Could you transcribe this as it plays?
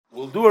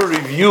We'll do a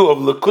review of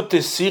Lekutei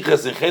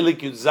Sichas in Chelik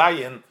Yud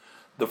Zayin,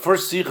 the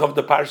first Sikha of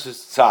the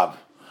Parshas Tzav.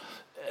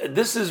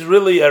 This is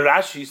really a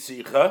Rashi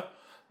Sikha,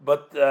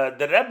 but the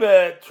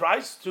Rebbe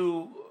tries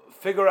to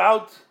figure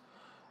out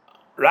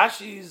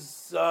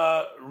Rashi's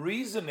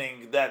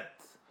reasoning that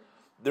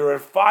there are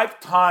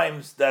 5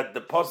 times that the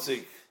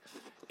Pasuk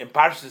in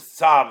Parshas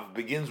Tzav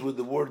begins with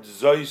the word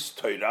Zois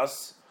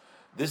Toiras.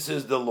 This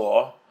is the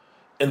law.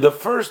 In the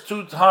first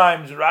 2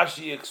 times,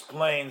 Rashi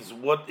explains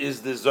what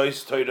is the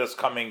Zois Toiras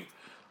coming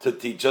to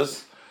teach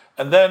us.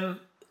 And then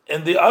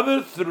in the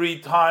other 3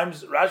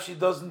 times, Rashi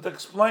doesn't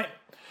explain.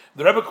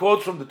 The Rebbe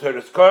quotes from the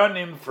Toras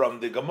Kohanim, from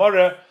the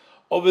Gemara.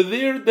 Over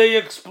there, they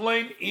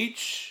explain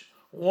each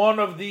one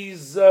of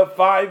these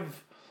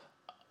 5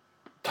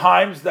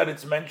 times that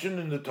it's mentioned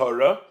in the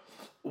Torah,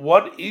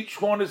 what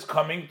each one is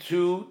coming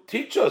to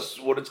teach us,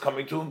 what it's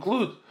coming to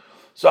include.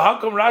 So how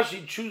come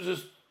Rashi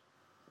chooses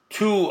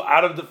 2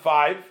 out of the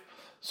 5?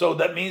 So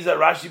that means that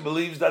Rashi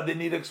believes that they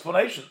need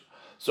explanation.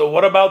 So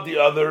what about the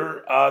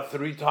other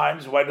 3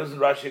 times? Why doesn't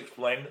Rashi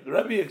explain? The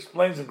Rebbe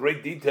explains in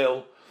great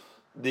detail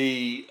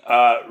the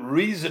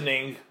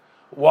reasoning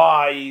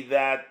why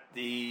that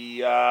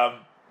the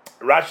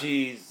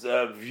Rashi's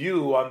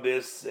view on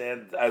this,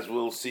 and as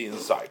we'll see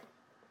inside.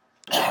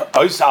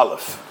 Ois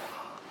Aleph.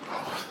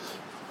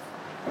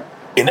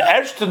 In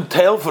ersten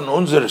Teil von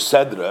unserer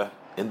Sedra,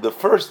 in the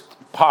first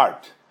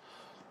part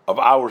of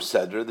our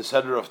Sedra, the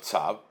Sedra of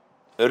Tzav,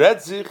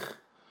 redt sich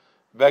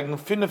wegen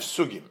 5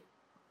 Sugim.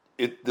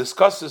 It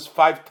discusses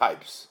 5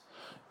 types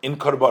in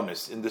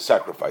Korbanos, in the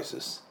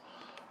sacrifices.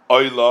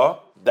 Oila,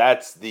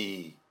 that's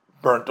the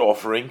burnt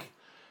offering.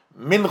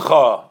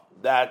 Mincha,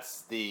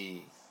 that's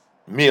the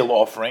meal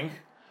offering.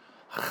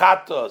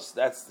 Chatos,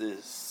 that's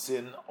the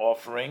sin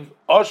offering.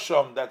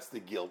 Osham, that's the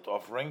guilt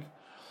offering.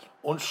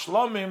 Und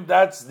Shlomim,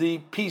 that's the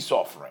peace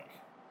offering.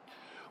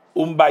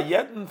 Bei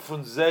jedem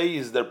von sie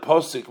is der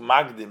Posik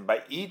Magdim.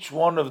 By each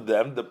one of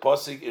them, the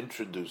Posik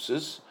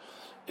introduces.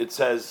 It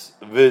says,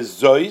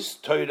 V'zois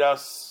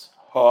toiras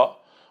ha,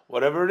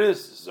 whatever it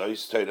is.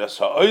 Zois toiras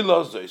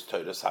ha'oila, zois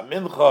toiras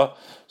ha'mincha,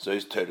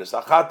 zois toiras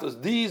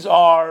ha'chatos. These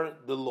are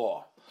the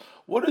law.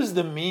 What is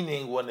the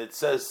meaning when it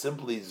says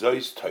simply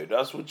zois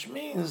toiras, which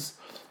means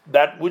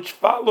that which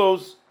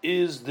follows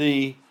is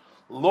the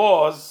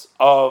laws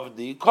of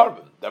the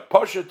korban. The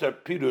pashater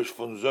pirush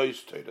von zois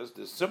toiras,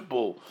 the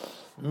simple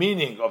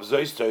meaning of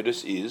zois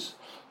toiras is,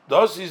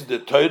 this is the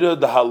Torah,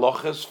 the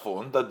halachas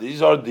von, that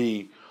these are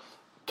the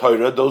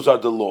Torah, those are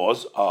the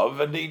laws of,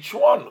 and each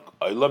one.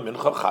 So,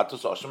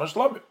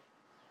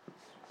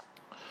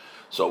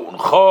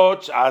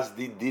 unchoch as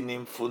the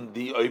dinim von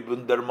the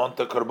oiben der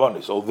monte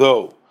korbanis,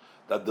 although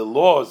that the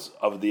laws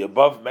of the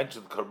above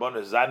mentioned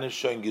korbanis seien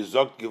schon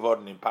gesagt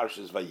geworden in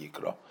Parshas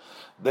Vayikra,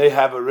 they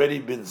have already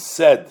been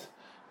said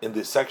in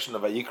the section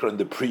of Vayikra in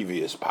the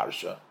previous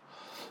parsha.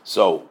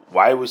 So,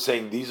 why are we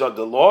saying these are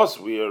the laws?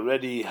 We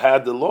already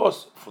had the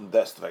laws from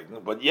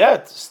Destwegen, but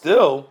yet,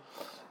 still,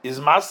 is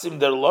masim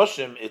der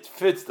loshim, it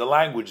fits the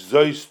language,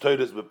 zois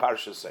toiras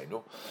beparsha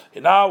seinu.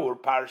 In our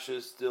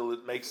parsha, still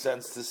it makes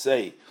sense to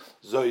say,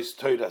 zois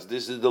toiras,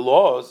 this is the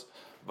laws,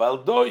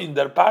 valdo in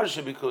der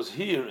parsha, because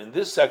here, in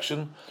this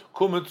section,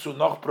 kumet zu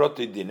noch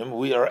protidinim,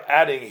 we are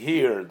adding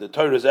here, the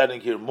Torah is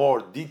adding here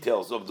more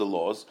details of the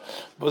laws,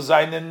 but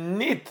seine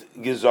nit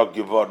gesagt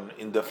geworden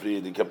in der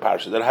Friedike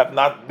parsha, that have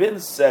not been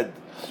said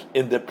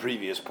in the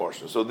previous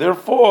portion. So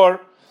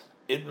therefore,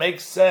 it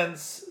makes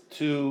sense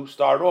to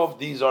start off,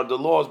 these are the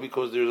laws,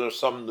 because there are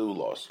some new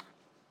laws.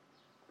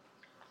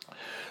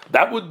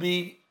 That would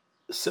be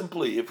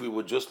simply, if we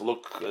would just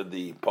look at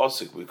the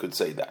Pasuk, we could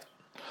say that.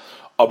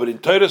 But in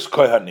Toras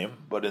Kohanim,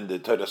 but in the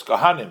Toras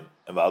Kohanim,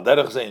 and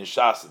Valderech in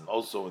Shas, and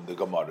also in the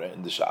Gemara,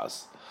 in the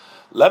Shas,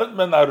 let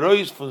men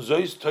arois von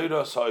zois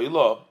Toras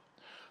ha'olah.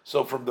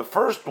 So from the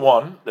first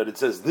one, that it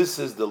says, this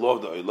is the law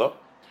of the olah,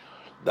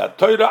 that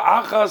Torah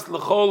achas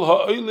l'chol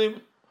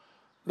ha'olim,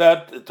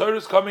 that the Torah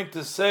is coming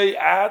to say,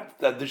 add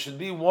that there should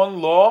be one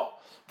law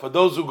for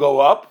those who go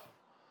up.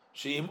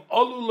 She'im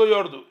olu lo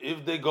yordu.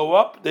 If they go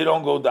up, they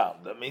don't go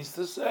down. That means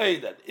to say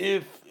that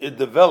if it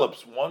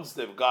develops, once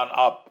they've gone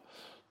up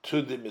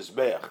to the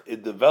Mizbeach,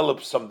 it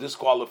develops some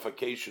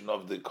disqualification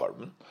of the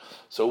korban.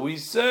 So we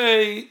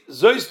say,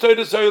 Zois Torah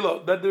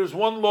Soila, that there's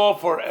one law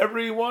for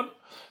everyone.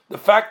 The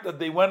fact that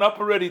they went up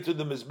already to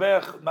the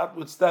Mizbeach,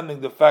 notwithstanding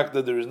the fact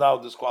that there is now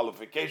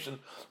disqualification,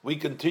 we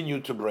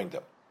continue to bring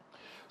them.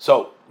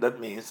 So that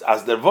means,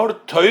 as there were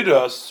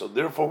Torahs, so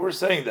therefore we're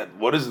saying that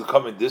what is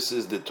coming? This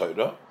is the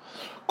Torah.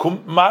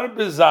 Kumt mar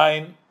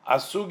bezayin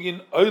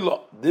asugin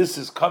oila. This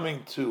is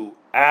coming to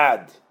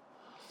add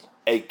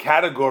a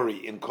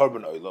category in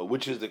korban oila,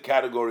 which is the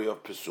category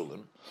of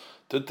pesulim,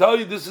 to tell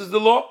you this is the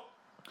law.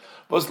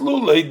 Was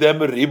lulei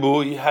dem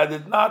ribu, had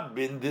it not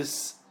been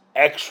this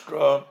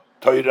extra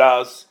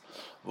Torahs,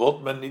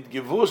 wollt man nit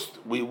gewusst,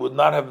 we would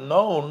not have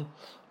known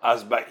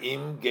as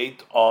baim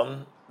gate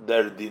on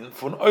der din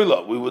von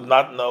oila. We would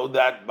not know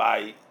that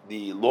by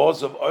the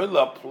laws of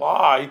oila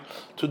apply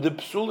to the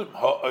psulim.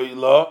 Ha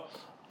oila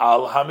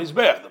al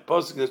hamizbech. The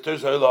pasuk that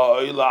says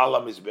oila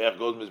al hamizbech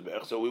goes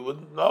mizbech, so we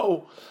would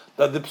know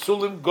that the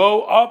psulim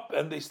go up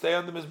and they stay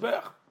on the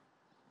mizbech.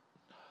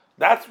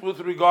 That's with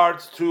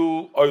regards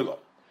to oila.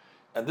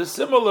 And the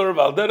similar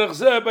by the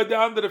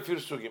andere vier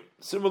sugim.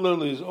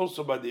 Similarly is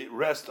also by the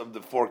rest of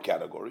the four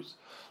categories,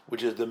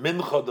 which is the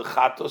mincha, the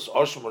chatos,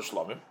 oshim, or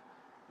shlomim.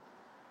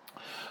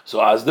 So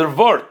as their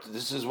vort,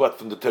 this is what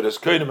from the Teres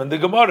Koinim and the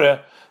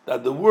Gemara,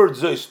 that the word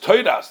zois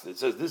toiras, it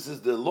says this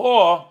is the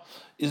law,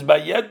 is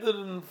by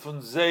yedrin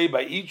von zei,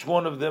 by each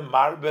one of them,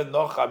 marbe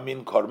noch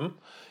amin korm,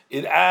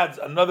 it adds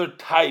another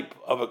type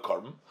of a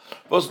korm.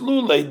 Was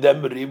lulei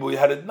dem ribu,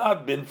 had it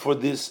not been for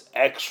this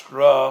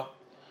extra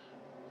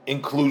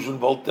inclusion,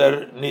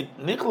 Voltaire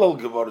nichlal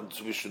geworden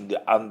zwischen the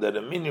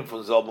andere Minim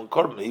von selben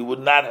korm. He would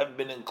not have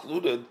been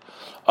included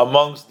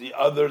amongst the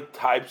other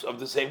types of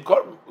the same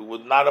korm. We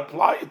would not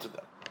apply it to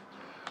them.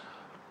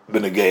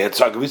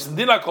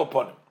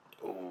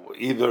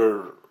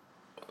 Either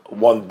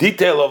one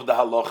detail of the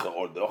halacha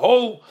or the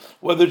whole,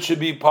 whether it should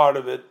be part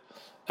of it,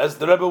 as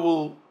the Rebbe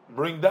will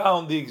bring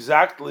down the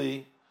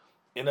exactly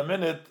in a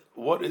minute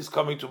what is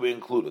coming to be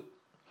included.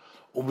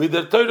 As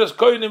the Teiras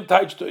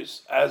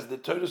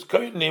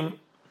Koinim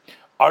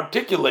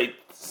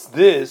articulates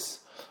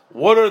this,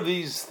 what are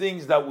these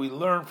things that we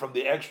learn from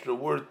the extra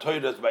word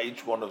Teiras by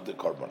each one of the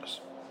korbanos?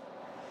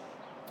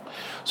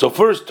 So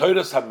first,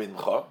 Teiras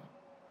HaMincha.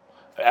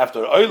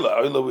 After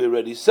Oila we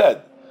already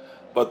said,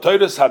 but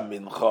Teiras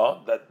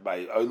HaMincha, that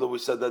by Oila we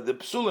said that the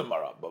Psulim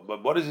are up.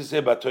 But what does he say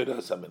about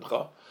Teiras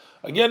HaMincha?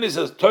 Again, he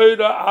says,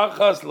 Teira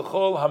Achas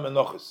L'chol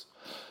HaMenochis.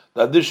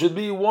 That there should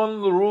be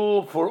one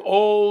rule for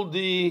all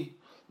the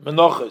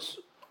Menochis,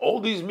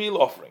 all these meal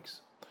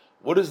offerings.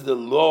 What is the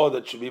law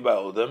that should be by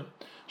all of them?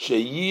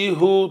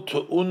 Sheyihu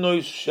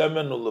Tu'unois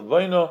Shemen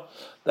U'Levaino,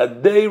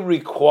 that they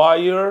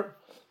require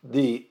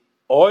the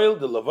oil,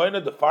 the Levaino,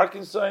 the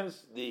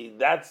frankincense,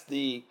 that's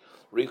the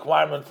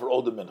requirement for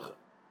all the mincha.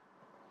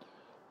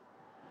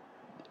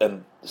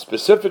 And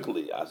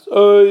specifically, as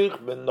oich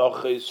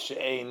menoches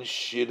she'ein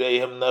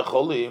shireihem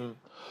necholim,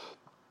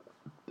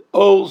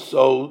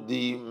 also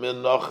the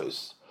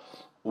menoches,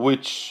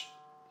 which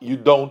you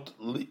don't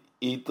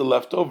eat the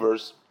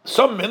leftovers.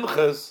 Some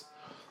minchas,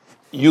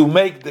 you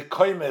make the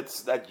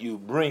koimetz that you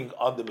bring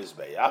on the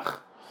mizbeach,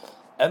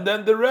 and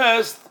then the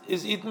rest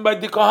is eaten by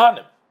the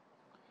kohanim.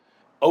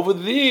 Over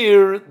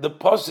there, the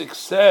pasuk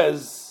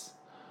says,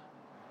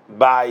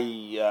 by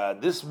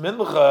this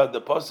mincha,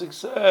 the pasuk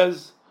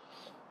says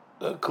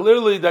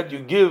clearly that you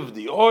give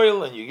the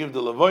oil and you give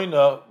the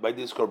levoina by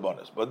these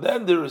korbanos. But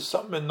then there is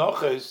some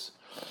menoches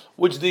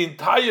which the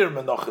entire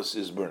menoches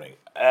is burning,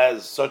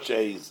 as such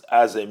as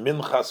a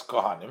minchas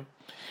kohanim,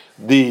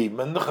 the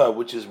mincha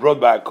which is brought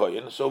by a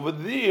kohen. So over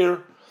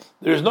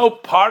there's no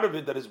part of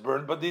it that is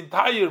burned, but the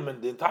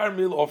entire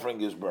meal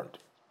offering is burnt.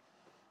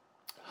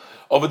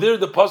 Over there,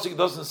 the pasuk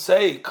doesn't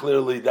say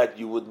clearly that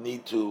you would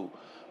need to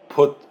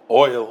put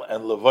oil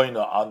and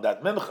levoina on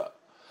that mincha.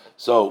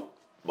 So,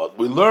 but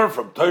we learn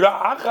from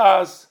Torah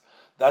Achas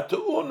that to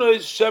una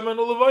is shemen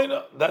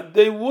u'levoina, that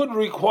they would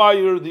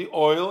require the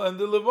oil and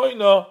the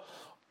levoina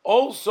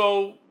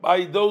also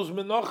by those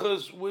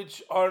menachas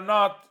which are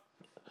not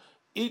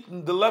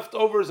eaten. The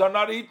leftovers are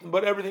not eaten,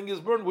 but everything is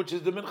burned, which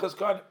is the minchas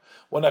kahanim.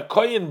 When a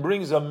kohen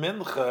brings a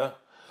mincha,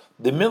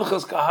 the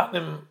minchas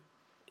kahanim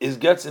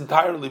gets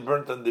entirely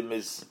burnt on the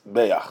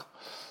mizbeach.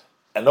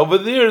 And over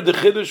there, the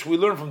chiddush we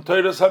learn from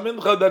Teiras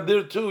HaMincha that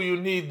there too you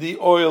need the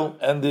oil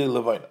and the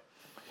levaina.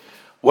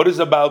 What is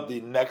about the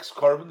next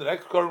korban? The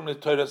next korban is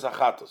Teiras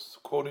Achatos.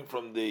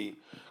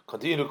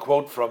 Continue to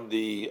quote from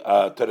the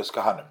Teiras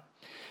Kahanim.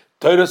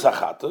 Teiras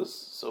Achatos.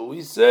 So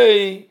we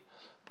say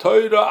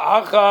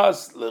Teira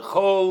Achas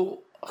Lechol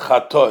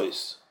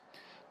Chatois.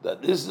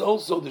 That this is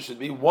also there should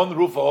be one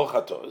roof of all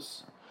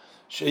Chatois.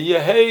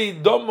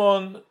 Sheyehei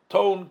Domon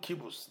Ton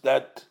Kibus.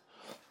 That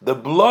the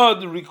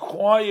blood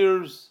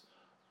requires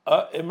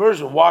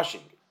immersion,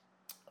 washing.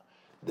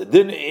 The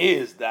din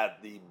is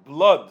that the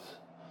blood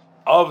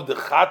of the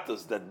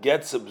chatas that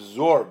gets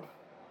absorbed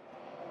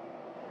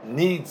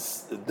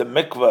needs the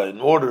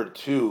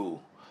mikvah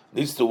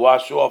needs to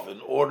wash off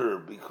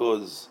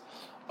because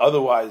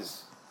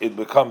otherwise it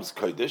becomes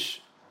kodesh.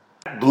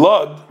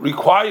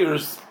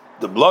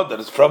 The blood that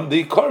is from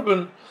the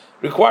korban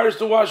requires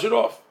to wash it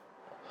off.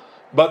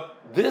 But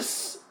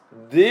this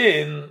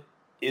din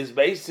is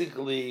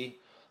basically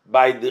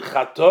by the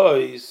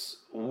chatois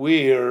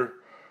where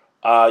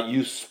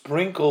you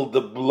sprinkle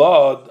the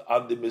blood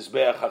on the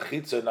mizbeach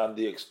hachitza and on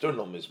the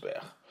external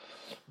mizbeach.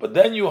 But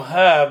then you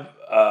have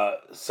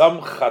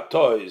some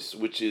chatois,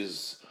 which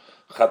is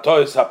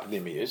chatois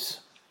hapnimius.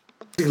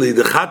 Basically,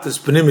 the chatos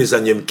pnimis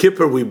on Yom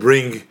Kippur, we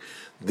bring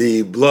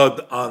the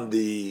blood on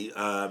the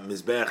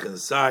mizbeach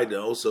inside,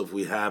 and also if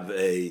we have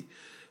a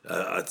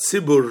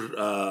tzibur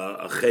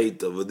a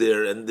chet over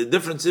there, and the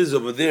difference is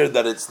over there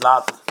that it's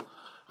not.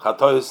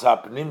 Chatois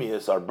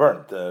hapnimius are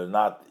burnt,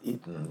 not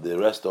eaten. The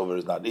rest over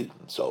is not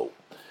eaten. So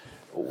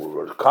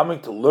we're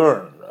coming to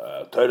learn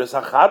Teiras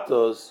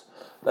Achatos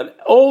that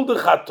all the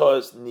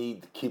chatois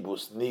need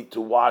kibus, need to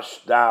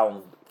wash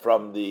down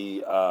from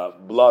the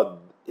blood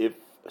if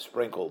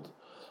sprinkled.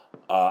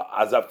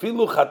 As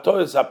afilu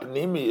chatois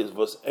apnimis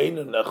was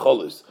einu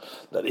necholis,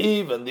 that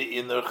even the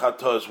inner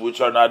chatois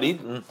which are not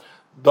eaten,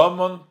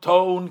 damon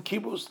ton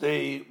kibus,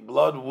 the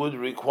blood would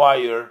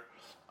require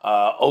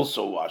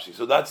also washing.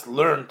 So that's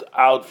learned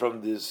out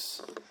from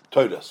this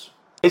Toidas.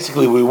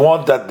 Basically, we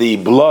want that the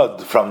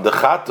blood from the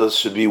chatos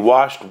should be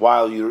washed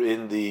while you're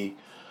in the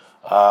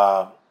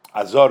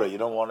azora. You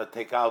don't want to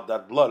take out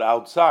that blood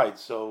outside.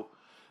 So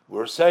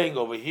we're saying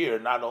over here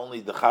not only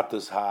the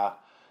chatos ha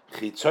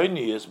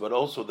chitzonius, but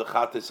also the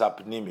chatos ha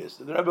pnimius.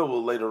 The Rebbe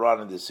will later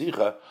on in the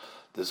Sikha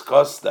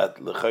discuss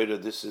that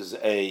l'chayra this is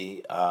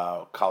a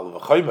kal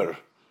v'chomer,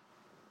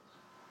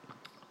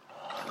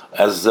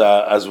 as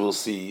we'll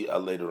see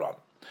later on.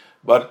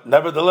 But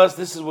nevertheless,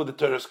 this is what the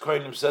Toras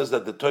Kohanim says,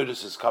 that the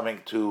Toras is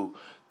coming to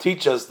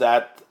teach us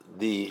that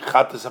the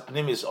chatas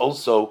hapnimis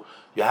also,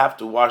 you have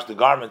to wash the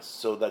garments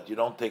so that you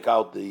don't take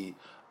out the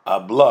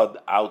blood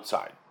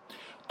outside.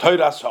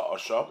 Toras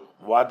ha'osham,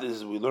 what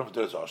is we learn from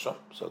Toras ha'osham?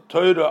 So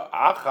Torah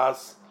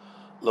achas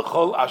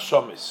l'chol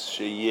ashomis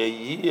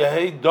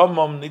sheyehei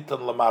domam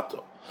nitan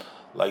lamato.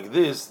 Like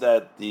this,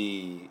 that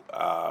the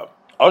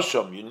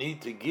osham, you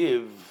need to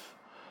give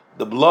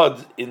the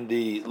blood in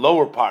the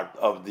lower part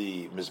of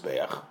the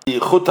mizbeach. The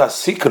chuta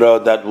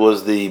sikra, that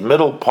was the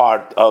middle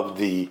part of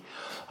the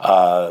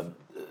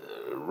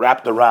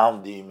wrapped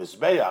around the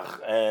mizbeach,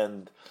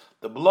 and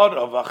the blood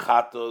of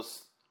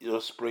achatos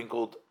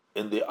sprinkled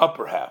in the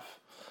upper half.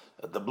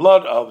 The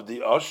blood of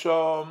the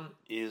osham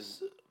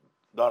is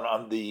done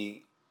on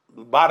the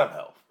bottom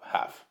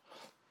half,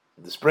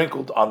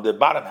 sprinkled on the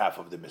bottom half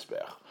of the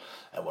mizbeach.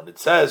 And when it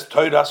says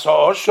toiras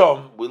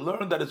ha'osham, we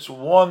learn that it's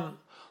one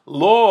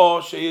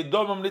law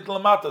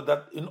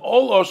that in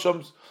all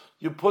oshams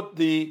you put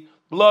the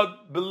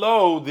blood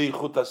below the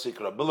chuta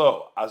sikra,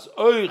 below as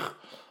oich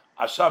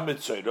asham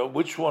mitzoyra.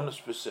 Which one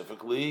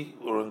specifically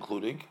we're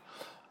including?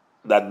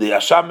 That the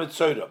asham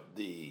mitzoyra,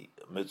 the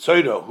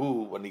mitzoyra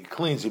who when he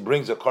cleans he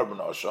brings a korban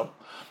osham,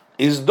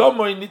 is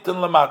domoy nitan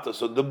lamata.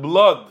 So the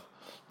blood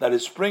that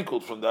is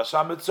sprinkled from the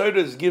asham mitzoyra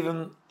is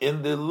given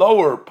in the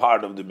lower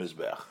part of the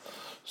mizbeach.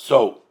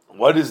 So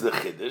what is the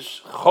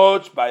chiddush?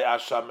 Choch by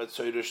asham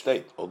mitzoyra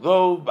state.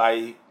 Although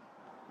by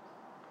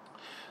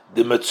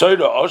the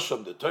mitzoyra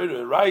osham, the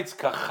Torah writes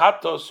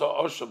kachatos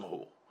osham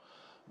hu,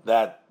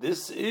 that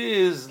this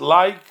is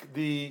like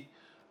the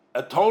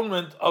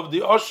atonement of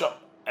the osham,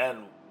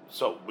 and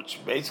so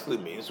which basically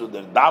means with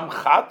the dam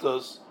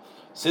chatos,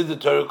 since the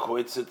Torah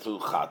equates it to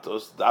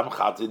chatos, dam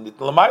chatos in the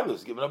lamaila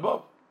is given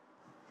above.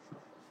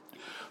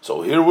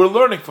 So here we're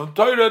learning from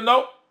Torah,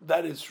 no,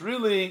 that it's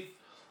really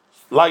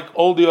like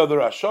all the other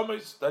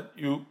ashomis, that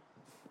you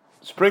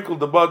sprinkle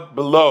the blood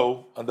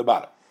below on the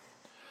bottom.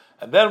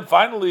 And then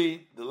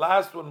finally, the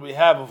last one we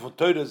have of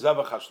Torah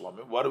Zevach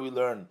HaShlomim. What do we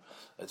learn?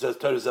 It says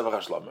Torah Zevach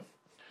HaShlomim.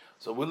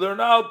 So we learn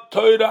out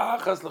Torah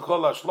Achas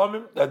L'Chol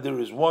HaShlomim, that there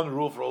is one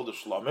rule for all the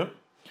Shlomim,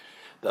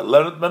 that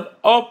learned man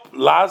up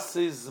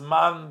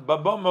lasizman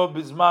babomo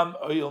bizman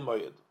oyel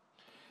moyed,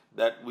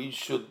 that we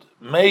should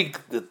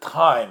make the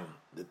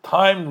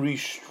time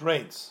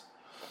restraints,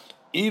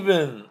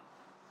 even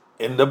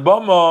in the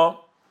Bama,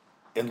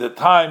 in the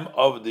time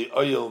of the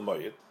Oyel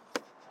Moed,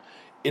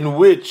 in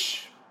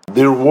which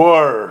there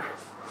were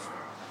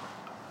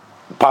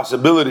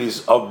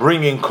possibilities of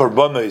bringing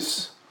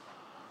korbanos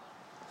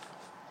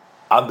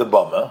on the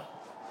Bama.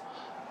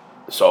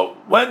 So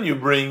when you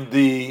bring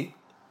the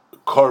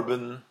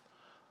korban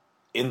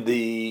in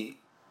the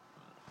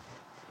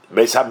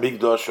Beis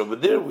HaMikdash over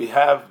there, we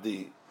have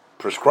the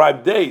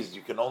prescribed days.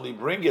 You can only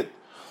bring it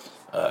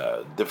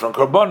different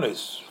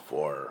korbanos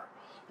for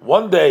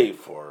 1 day,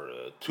 for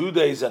 2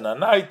 days and a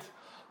night,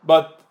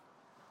 but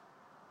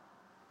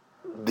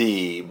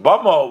the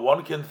Bama,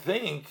 one can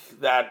think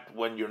that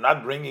when you're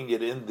not bringing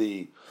it in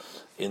the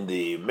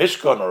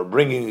Mishkan or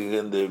bringing it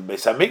in the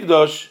Beis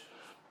HaMikdash,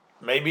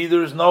 maybe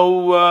there's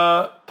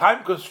no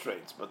time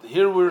constraints. But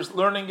here we're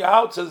learning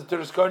out, says the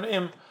Toras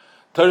Kohanim,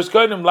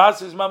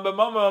 lasis man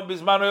b'mama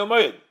bizman oyel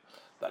moed,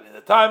 that in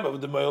the time of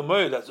the Oyel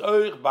Moed, that's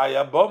oich by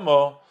a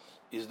Bama,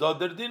 is the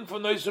din for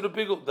Noisur and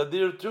Pigul, that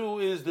there too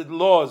is the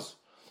laws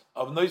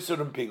of Noisur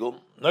and Pigul.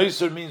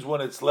 Noisur means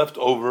when it's left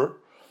over,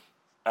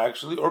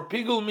 actually, or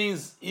Pigul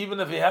means even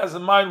if he has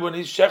in mind when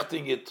he's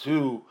shechting it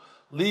to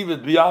leave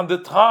it beyond the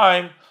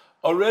time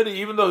already,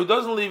 even though he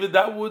doesn't leave it,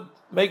 that would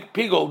make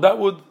Pigul, that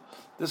would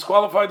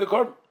disqualify the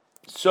korban.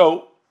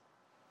 So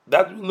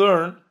that we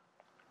learn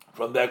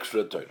from the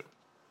extra Torah.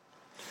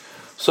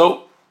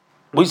 So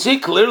we see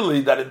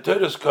clearly that in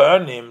Toras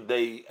Kohanim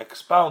they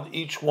expound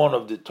each one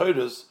of the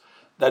Torahs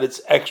that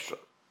it's extra.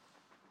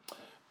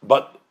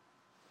 But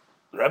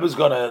the Rebbe is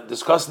going to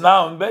discuss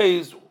now in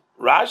Beis.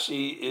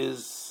 Rashi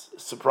is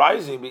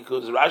surprising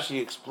because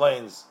Rashi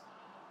explains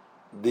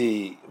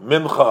the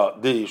mincha,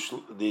 the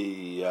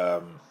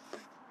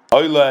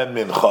oila and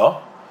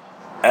mincha,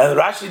 and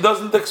Rashi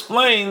doesn't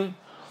explain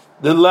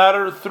the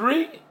latter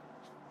three.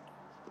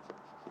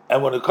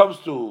 And when it comes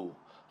to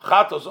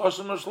chatos,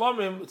 osham, and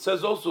shlomim, it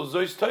says also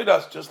zois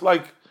toiras, just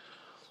like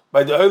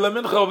By the Oila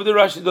Mincha over there,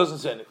 Rashi doesn't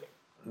say anything.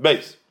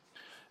 Base.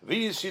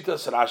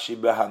 V'yishitas Rashi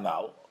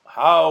behanal.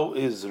 How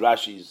is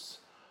Rashi's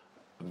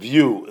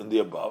view in the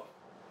above?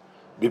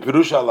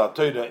 B'pirush ala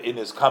Torah, in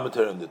his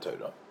commentary on the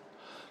Torah.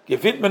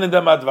 Gefitmen in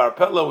the Advar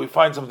Pella, we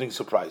find something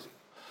surprising.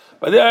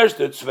 By the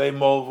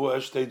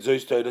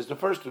the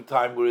first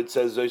time where it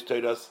says Zois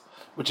Toiras,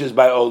 which is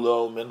by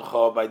Olo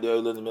Mincha, by the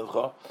Oila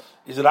Mincha,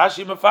 is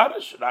Rashi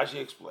Mefarish.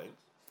 Rashi explains.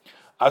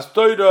 As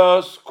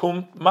Toiras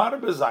kumt mar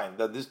bezayin,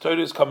 that this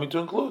Torah is coming to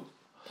include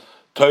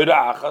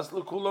Torah achas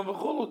lekulam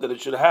v'chulu, that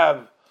it should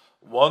have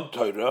one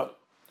Torah,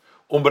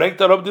 bringt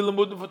darab di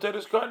lemuden for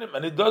Torah's Kohanim,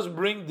 and it does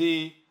bring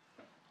the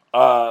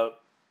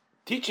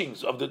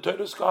teachings of the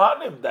Torah's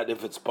Kohanim, that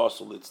if it's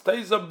possible, it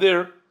stays up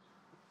there.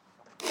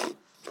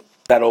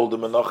 That all the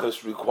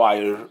menachos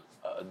require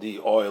the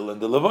oil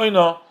and the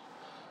levoina,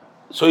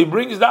 so he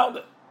brings down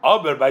the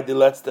aber by the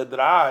letzte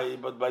drei,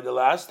 but by the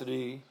last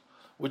three,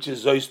 which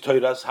is Zois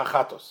Toiras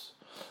Hachatos,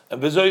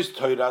 and Zois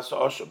Toiras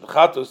Osham, the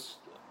Chatos,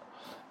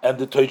 and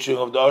the teaching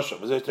of the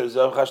Osham, Zois Toiras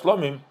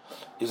Chashlomim,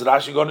 is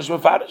Rashi Gonish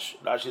Mefarish.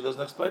 Rashi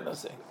doesn't explain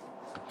nothing.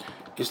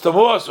 It's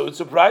Tamua, so it's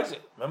surprising.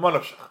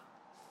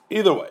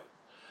 Either way,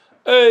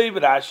 if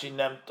Rashi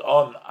nemt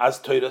on as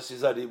Toiras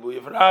is Aribu,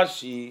 if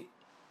Rashi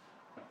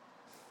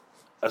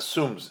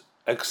assumes,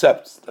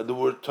 accepts that the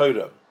word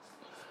Torah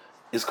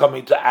is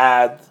coming to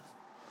add,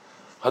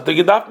 hat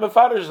gedacht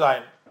Mefarish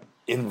sein.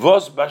 In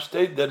was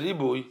besteht der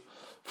Ribui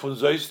von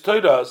Zois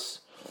Toiras?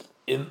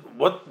 In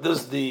what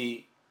does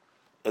the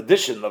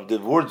addition of the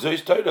word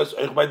Zois Toiras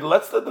by the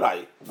letzte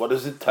drei? What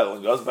is it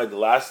telling us by the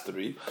last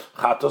three?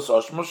 Chatos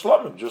Oshmo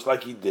Shlomim, just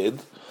like he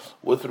did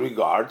with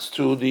regards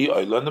to the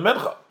Oila and the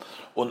Mincha.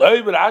 Und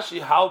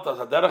Rashi halt as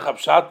aderech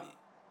Pshat.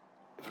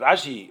 If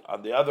Rashi,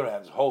 on the other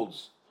hand,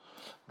 holds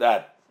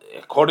that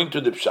according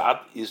to the Pshat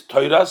is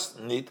Toiras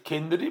nit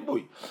kein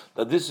Ribui,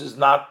 that this is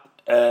not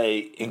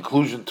a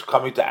inclusion to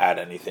coming to add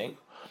anything.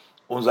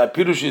 Unser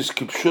Pirush is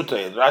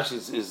Kipshuta, and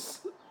Rashi is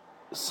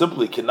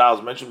simply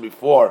Kinal, mentioned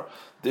before.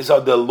 These are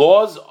the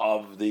laws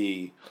of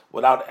the,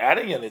 without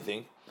adding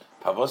anything.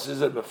 Pavos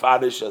is it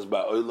Mefadish as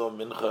by Oilo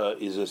Mincha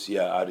is a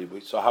Siya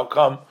Aribu. So how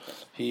come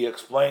he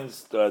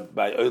explains that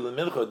by Oilo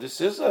Mincha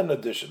this is an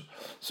addition?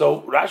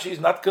 So Rashi is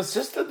not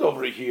consistent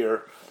over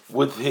here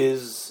with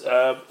his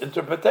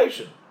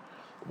interpretation.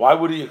 Why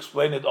would he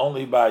explain it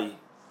only by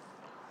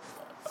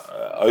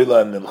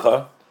Oila and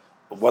Mincha,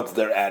 what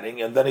they're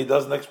adding, and then he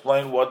doesn't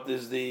explain what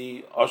is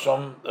the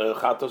Osham,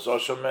 Chatos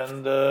Osham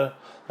and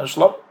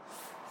Shlom?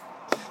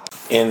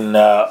 In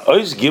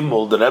Ois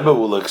Gimel, the Rebbe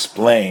will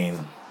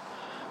explain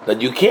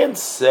that you can't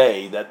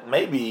say that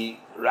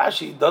maybe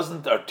Rashi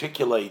doesn't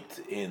articulate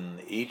in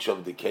each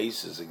of the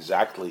cases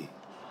exactly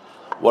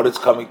what it's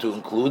coming to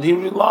include. He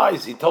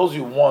relies, he tells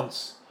you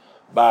once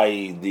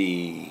by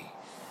the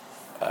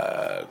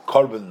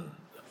Korban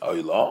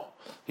Oila,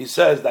 he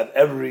says that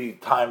every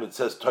time it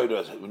says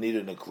Torah, we need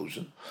an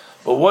inclusion.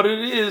 But what it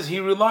is, he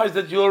relies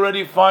that you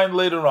already find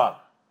later on.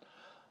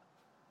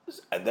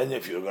 And then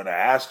if you're going to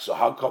ask, so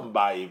how come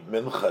by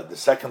Mincha, the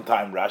second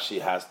time Rashi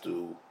has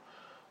to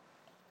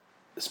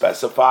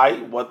specify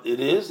what it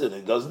is, and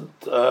it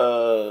doesn't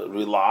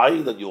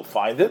rely that you'll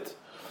find it?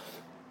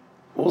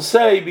 We'll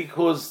say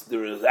because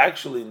there is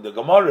actually in the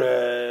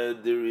Gemara,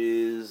 there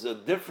is a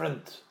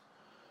different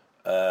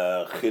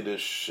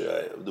Chiddush,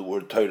 the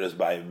word Torah is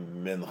by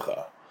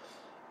Mincha.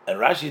 And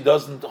Rashi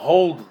doesn't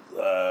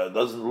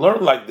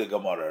learn like the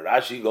Gemara.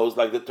 Rashi goes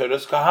like the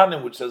Torah's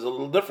Kahanim, which says a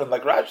little different,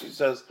 like Rashi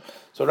says.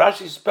 So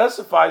Rashi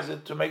specifies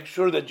it to make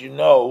sure that you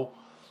know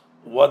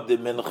what the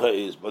Mincha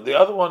is. But the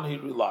other one he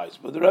relies.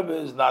 But the Rebbe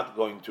is not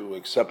going to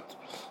accept.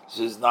 This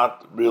is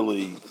not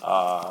really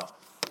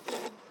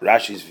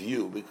Rashi's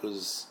view,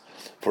 because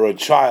for a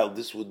child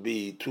this would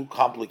be too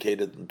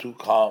complicated and too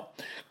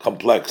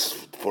complex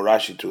for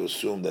Rashi to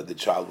assume that the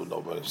child would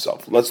know by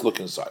himself. Let's look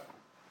inside.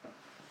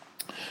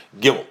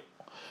 Gimel.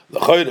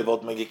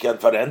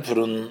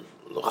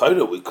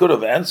 We could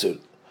have answered.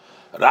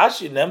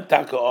 Rashi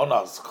nemtaka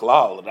onas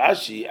klal.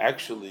 Rashi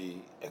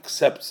actually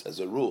accepts as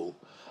a rule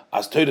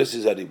as Torah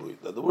is aribui,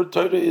 that the word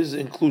Torah is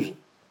inclusion.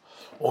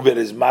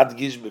 Rashi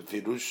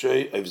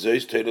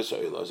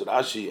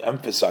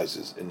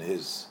emphasizes in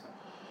his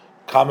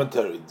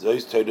commentary,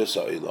 Zois Torah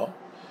Sa'ila,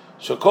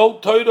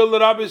 Shakol Torah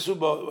l'Rabbi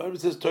Suba, wherever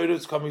it says Torah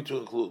is coming to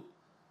include.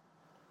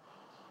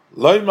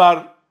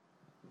 Loimar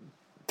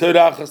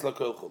Torah achas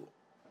l'kol chulu.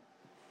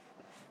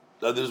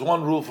 That there's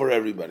one rule for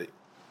everybody.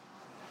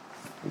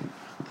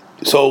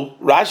 So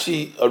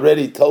Rashi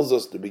already tells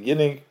us at the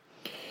beginning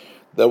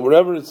that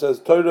wherever it says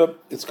Torah,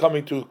 it's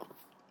coming to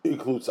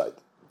include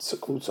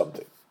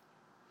something.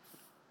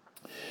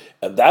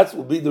 And that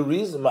will be the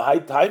reason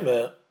Mahai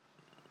Taime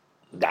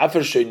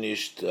Dafer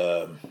nicht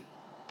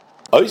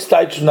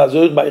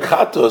by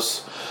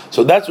Chatos.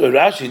 So that's where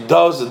Rashi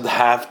doesn't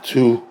have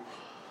to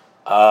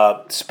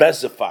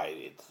specify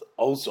it,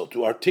 also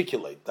to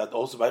articulate that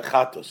also by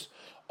Chatos.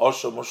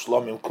 Osho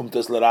Mushlomim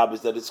Kumtes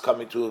L'Rabbis, that it's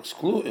coming to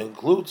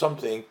include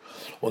something.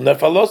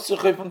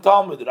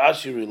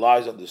 Rashi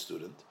relies on the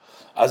student.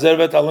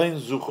 Azervet allein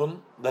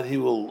suchen, that he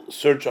will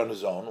search on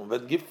his own,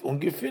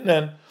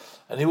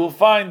 and he will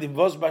find in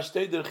was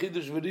besteht der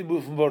Chiddush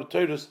v'ribu from Wort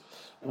Teures,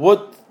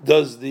 what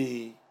does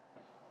the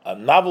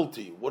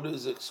novelty, what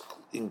is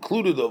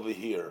included over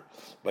here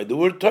by the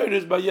word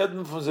Teures by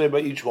Yedin from by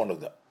each one of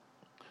them.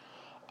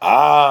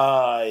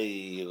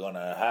 You're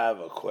gonna have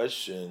a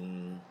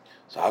question.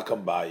 So how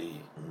come by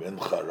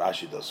Mincha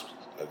Rashi does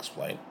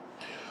explain?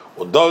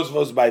 Und das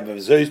was bei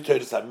Vezeis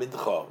Teures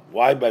Mincha.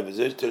 Why by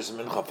Vezeis Teures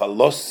Mincha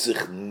verlost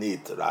sich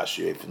nicht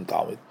Rashi from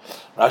Talmud.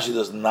 Rashi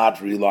does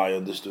not rely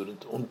on the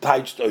student.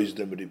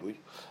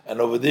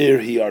 And over there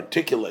he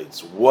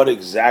articulates what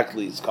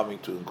exactly is coming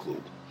to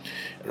include.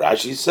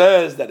 Rashi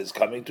says that it's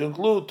coming to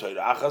include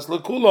Torah Achas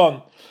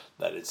Lekulon.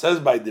 That it says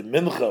by the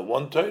Mincha,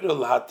 one Torah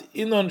L'hat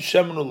Inon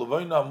Shemnu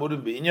Levoina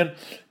Amurim B'inyan,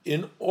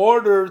 in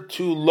order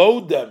to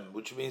load them,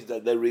 which means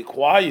that they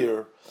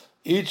require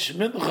each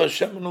Mincha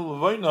Shemnu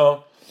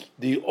Levoina,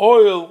 the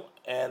oil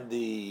and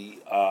the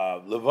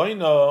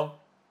Levoina,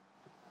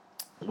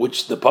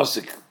 which the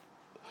pasuk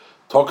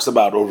talks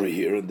about over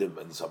here in the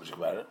subject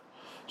matter.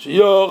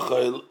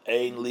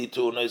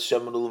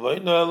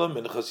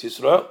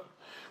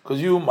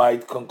 Because you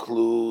might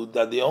conclude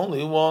that the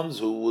only ones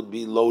who would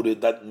be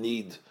loaded that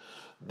need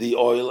the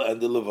oil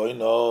and the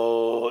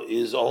levoino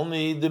is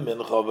only the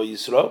mincha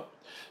v'yisra.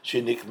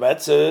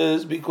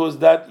 Shenikmetzes, because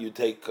that you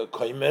take a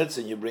koimetz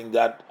and you bring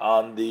that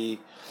on the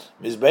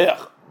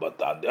mizbeach.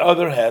 But on the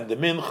other hand, the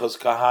minchas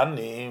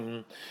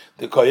kahanim,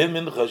 the kohen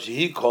mincha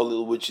shehi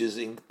kolil, which is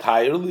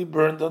entirely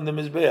burnt on the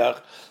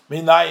mizbeach,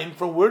 minayin,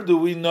 from where do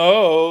we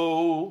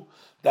know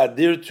that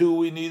there too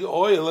we need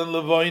oil and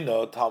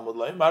levoino? Talmud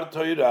leimar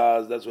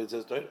toiras. That's why it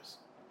says toiras.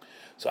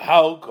 So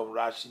how come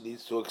Rashi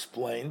needs to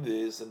explain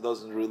this and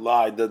doesn't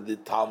rely that the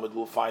Talmud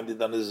will find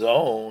it on his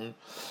own?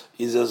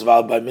 He says,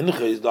 "Val by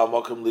mincha is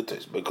da'amakim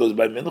litos," because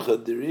by mincha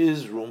there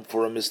is room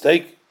for a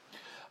mistake.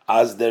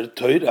 As their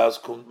toiras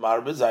kumt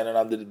marbe zayin and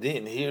under the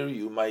din. Here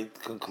you might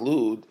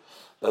conclude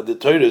that the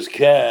toiras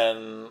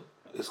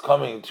is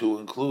coming to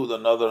include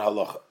another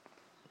halacha.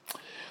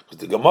 Because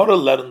the Gemara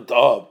learned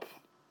up.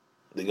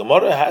 The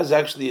Gemara has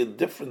actually a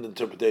different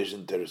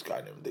interpretation. Teres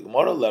Kainim. The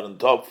Gemara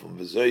learned up from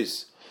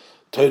Vizois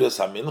Toiras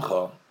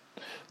HaMincha,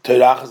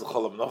 Toirachas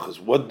L'chol HaMenachas.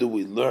 What do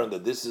we learn?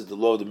 That this is the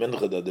law of the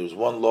Mincha, that there's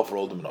one law for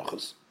all the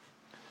Menachas.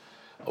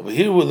 Over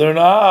here we learn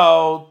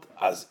out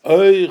as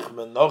Oich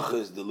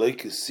Menachas the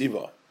Leikis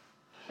Siva.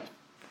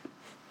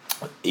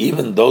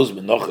 Even those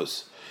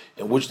Menachas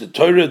in which the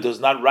Torah does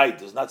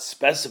not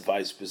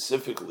specify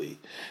specifically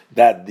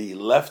that the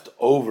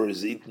leftover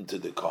is eaten to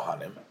the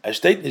Kohanim.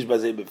 Estet nish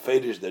bazei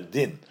beferish der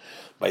din.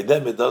 By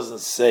them it doesn't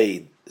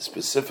say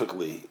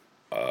specifically,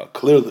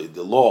 clearly,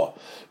 the law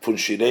from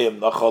Shireim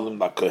Nachalim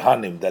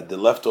Kohanim that the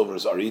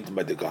leftovers are eaten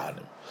by the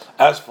Kohanim.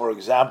 As for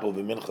example,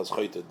 the Minchas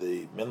Choyta,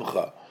 the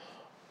Mincha,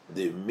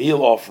 the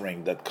meal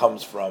offering that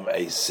comes from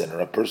a sinner,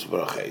 a person for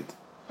a Chet,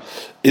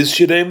 is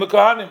Shireim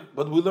Kohanim.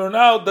 But we learn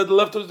out that the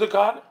leftovers are the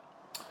Kohanim.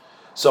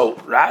 So,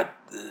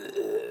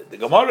 the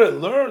Gemara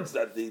learns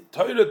that the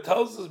Torah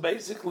tells us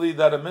basically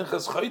that a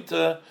Minchas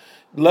Choyta,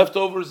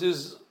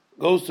 leftovers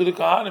goes to the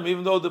Kohanim,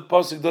 even though the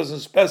pasuk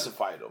doesn't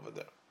specify it over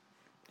there.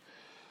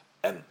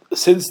 And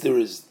since there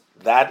is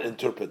that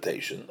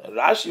interpretation,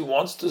 Rashi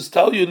wants to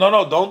tell you,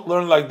 no, don't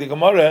learn like the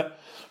Gemara,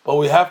 but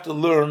we have to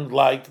learn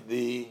like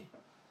the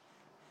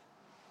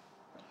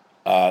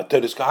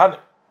Teres Kahanim.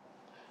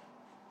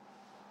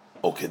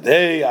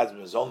 Okay, as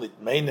is only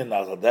meinen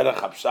as derech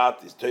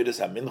hapshat is Teres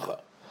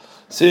HaMincha.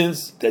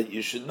 Since that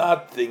you should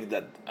not think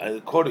that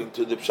according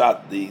to the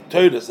pshat, the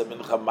Teres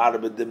HaMincha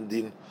marbe dem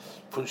din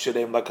fun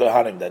Shireim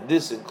LaKohanim, that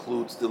this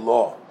includes the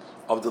law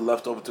of the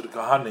leftover to the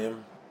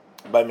Kohanim.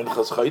 By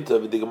Minchas Choyta,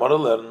 the Gemara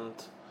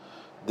learned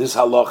this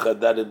halacha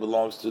that it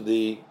belongs to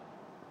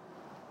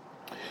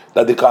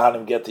that the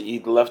Kohanim get to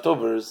eat the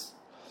leftovers.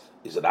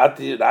 He said,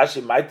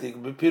 Rashi might think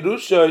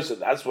b'pirusha. So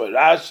that's why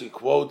Rashi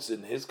quotes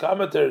in his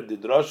commentary the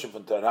drosha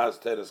from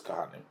Teres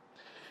Kohanim.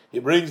 He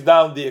brings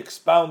down the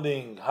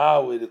expounding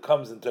how it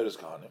comes in Teres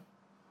Kohanim,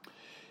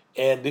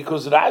 and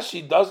because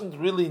Rashi doesn't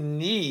really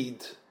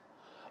need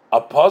a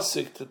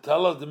pasuk to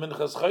tell us the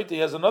Minchas Choyta, he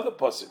has another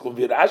pasuk.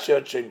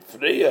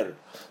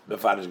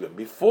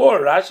 Before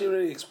Rashi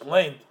already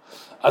explained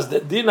as the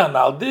din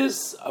anal,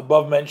 this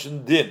above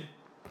mentioned din,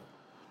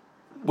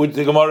 which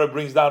the Gemara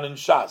brings down in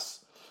Shas,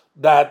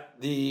 that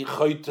the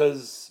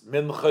Choyta's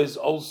mincha is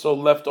also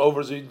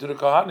leftovers into the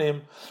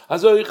Kohanim.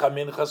 That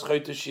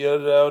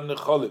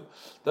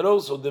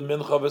also the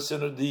mincha of a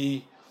sinner,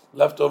 the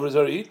leftovers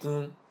are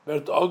eaten.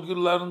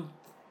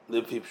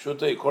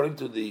 According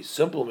to the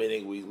simple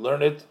meaning, we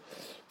learn it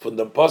from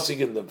the pasuk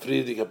in the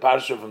Friedrich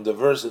Parsha, from the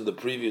verse in the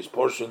previous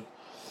portion.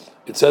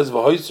 It says,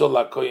 "V'hoiso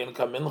la kohen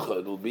kamincha."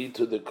 It will be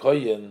to the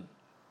kohen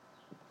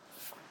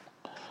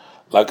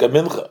like a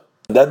mincha.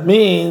 That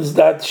means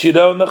that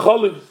shireh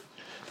necholim.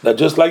 That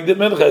just like the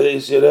mincha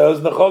is shireh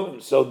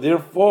necholim. So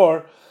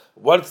therefore,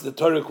 what's the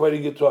Torah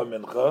equating it to a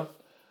mincha?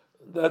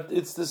 That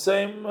it's the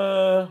same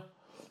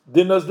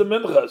din as the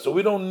mincha. So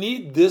we don't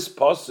need this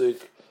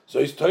pasuk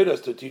Zois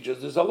Toiras to teach us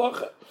this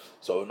halacha.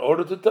 So in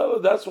order to tell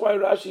us, that's why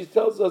Rashi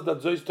tells us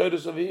that Zois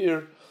Toiras over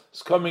here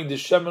is coming the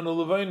Shemen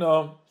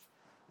Ulevaina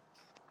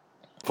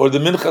for the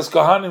Minchas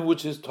Kahanim,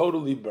 which is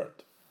totally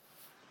burnt.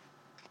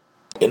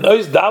 In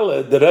Ois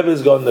Dalet, the Rebbe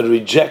is going to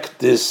reject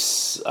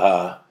this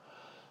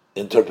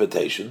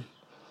interpretation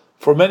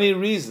for many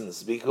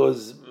reasons,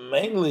 because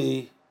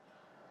mainly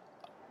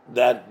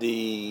that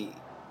the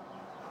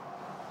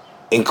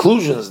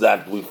inclusions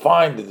that we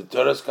find in the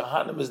Toras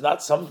Kahanim is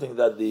not something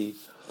that the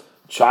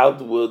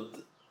child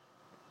would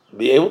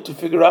be able to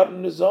figure out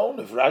on his own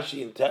if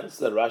Rashi intends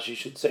that Rashi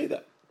should say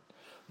that.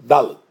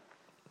 Dalet.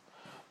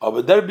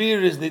 But der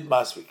beer is not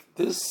masvik.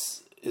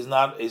 This is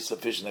not a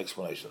sufficient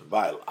explanation.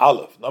 Weil,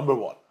 Aleph, number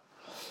one.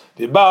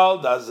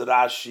 Vibal das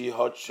Rashi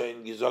hot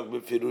shein gizog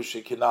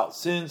b'firushe kinal.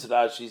 Since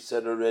Rashi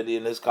said already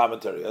in his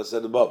commentary, I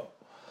said above,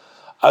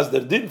 as der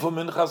din for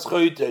minchas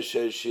choyte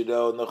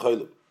sheshireo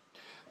necholim,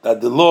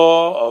 that the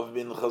law of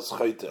minchas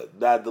choyte,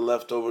 that the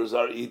leftovers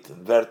are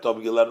eaten,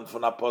 vertob gelernt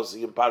von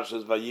apostle in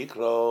Parshas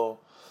Vayikro,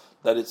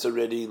 that it's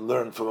already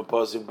learned from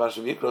apostle in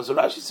Parshas Vayikro. So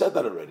Rashi said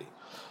that already.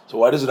 So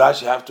why does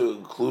Rashi have to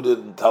include it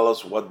and tell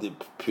us what the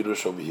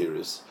pirush over here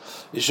is?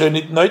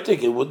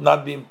 It would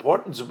not be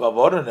important to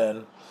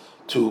Bavorenen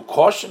to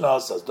caution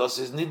us as das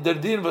is nicht der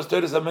Din, was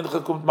Teres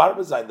HaMincha kommt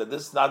marbe sein, that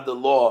this is not the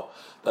law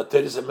that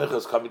Teres HaMincha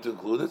is coming to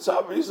include. It's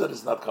obvious that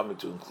it's not coming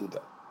to include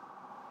that.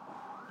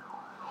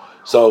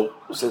 So,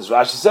 since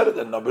Rashi said it,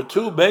 and number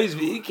two, Beis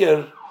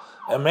v'Iker,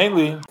 and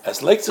mainly,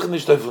 es legt sich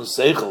nicht auf uns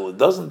Seichel, it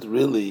doesn't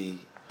really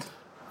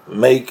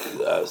make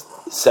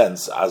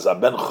sense as a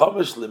ben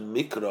Chumash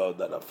lemikra,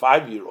 that a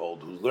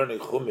 5-year-old who's learning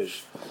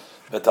Chumash,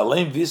 that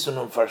allein wissen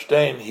und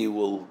verstehen, he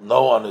will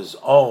know on his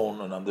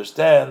own and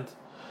understand,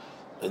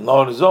 and know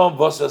on his own,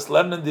 was es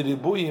lernen die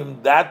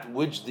Ribuyim, that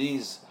which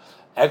these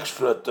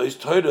extra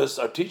Teuras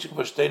are teaching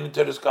verstehen in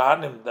Teres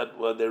Kahanim, that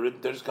they're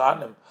written Teres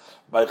Kahanim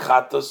by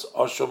Chatas,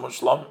 Oshom, and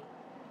Shlom.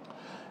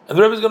 And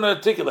the Rebbe is going to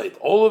articulate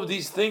all of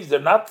these things. They're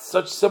not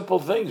such simple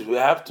things. We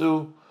have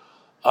to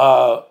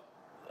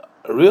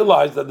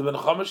realize that the Ben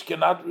Chumash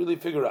cannot really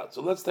figure out.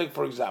 So let's take,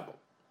 for example,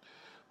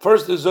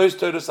 first the Zois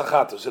Teuras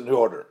Achatos in the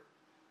order.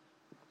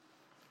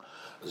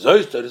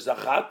 Zois Teuras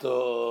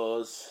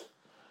Achatos,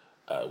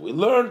 we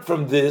learned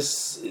from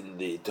this in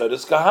the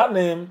Teuras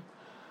Kahanim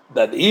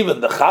that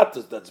even the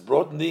Chatos that's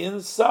brought in the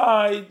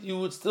inside, you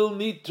would still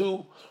need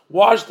to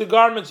wash the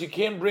garments. You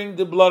can't bring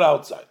the blood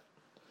outside.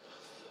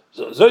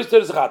 So Zois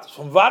Teuras Achatos.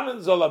 From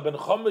wann soll a Ben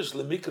Chumash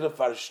lemikra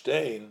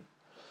verstehen?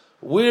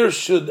 Where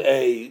should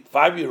a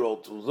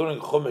 5-year-old who's learning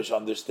Chumash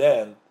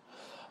understand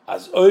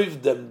as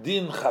oiv dem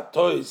din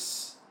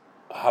chatois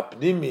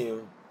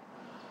hapnimim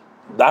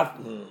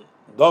daten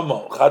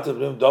domo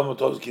chatovim domo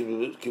tos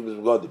kibus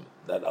godim,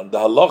 that on the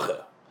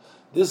halacha,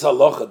 this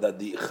halacha that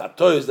the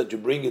chatois that you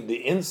bring in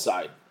the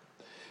inside,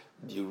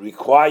 you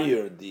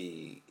require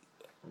the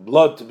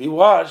blood to be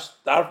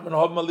washed, darf man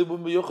hab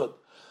malibum biyuchad,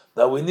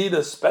 that we need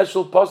a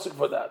special pasuk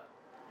for that.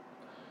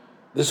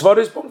 This var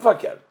is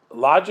punkt.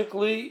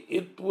 Logically,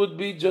 it would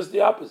be just the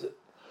opposite.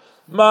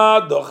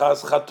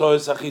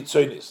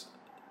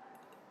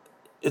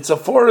 It's a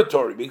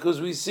foratory, because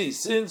we see,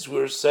 since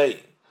we're saying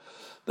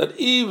that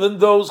even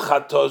those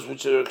chatos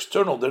which are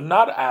external, they're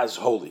not as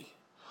holy.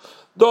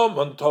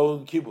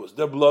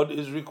 The blood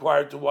is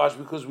required to wash,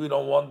 because we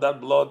don't want that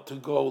blood to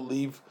go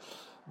leave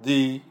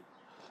the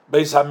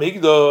Beis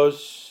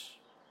Hamikdash.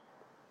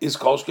 Is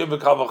kolshke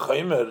v'kal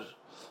v'chaymer.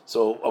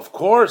 So, of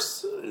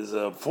course, is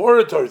a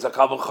foratory, it's a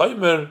kal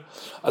v'chaymer,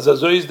 as a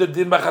zoy is the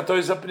din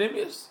b'chatois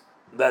ha'pnimis.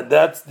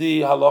 That's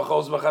the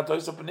halachos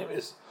b'chatois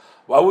ha'pnimis.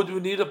 Why would we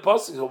need a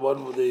pasuk? So what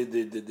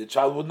the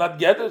child would not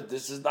get it.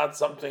 This is not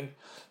something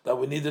that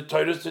we need the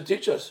Torahs to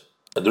teach us.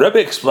 And the Rebbe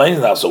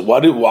explains now, so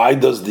why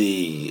does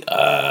the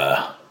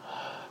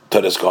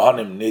Toras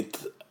Kohanim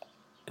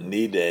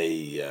need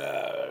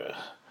a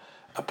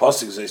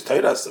pasuk says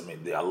Torahs? I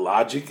mean, the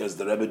logic, as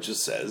the Rebbe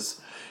just says,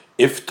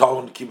 if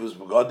Town Kibbutz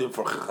Begadim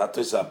for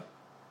Chatzos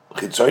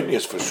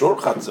HaChitzonius, for sure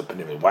Chatzos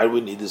HaPnimim. Why do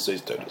we need this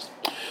Torahs?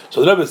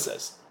 So the Rebbe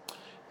says,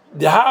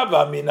 the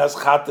Hava Minas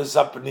Chatzos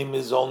HaPnimim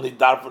is only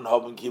Darfon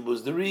Hoben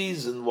Kibbutz. The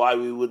reason why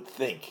we would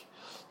think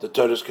the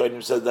Toras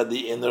Kohanim says that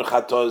the inner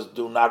Chatzos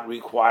do not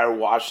require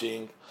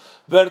washing.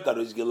 Vertar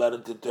is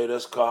gelernt in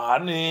Toras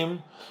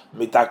Kohanim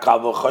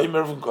mitakal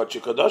v'chaymer from Kodesh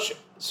Kodoshim.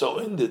 So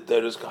in the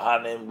Toras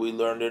Kohanim we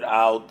learned it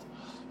out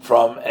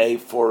from a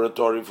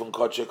foratory from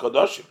Kodesh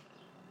Kodoshim.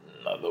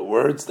 In other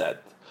words,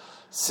 that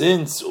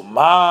since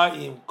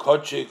Umayim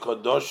Kodesh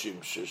Kodoshim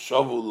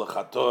sheshovu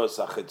lechatos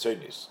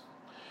hachitzonis,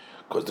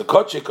 because the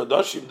Kodesh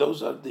Kodoshim,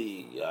 those are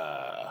the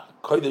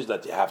kodesh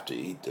that you have to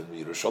eat in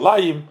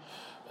Yerushalayim,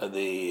 and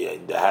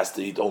there has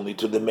to eat only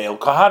to the male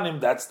Kohanim.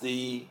 That's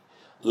the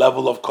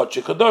level of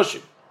Kodesh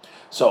Kodoshim.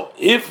 So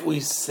if we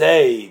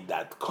say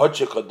that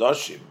Kodesh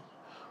Kodoshim,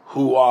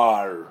 who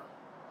are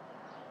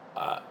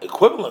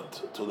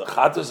equivalent to the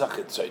Chatos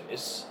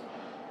HaChitzonis,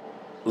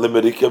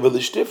 L'merika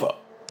v'lishtifa.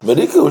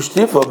 Merika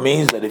v'lishtifa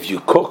means that if you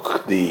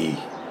cook the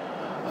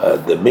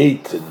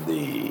meat and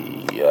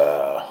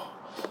the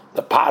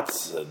the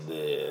pots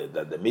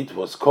that the meat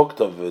was cooked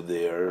over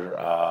there,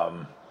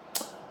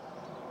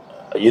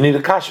 you need to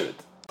kasher it.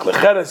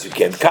 Klecheres, you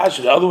can't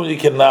kasher. The other one you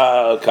can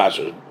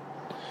kasher it.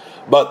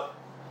 But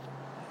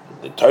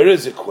the Torah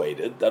is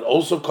equated that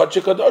also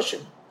Kodesh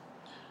Kadoshim.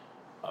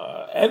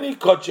 Any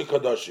Kodesh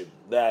Kadoshim,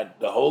 that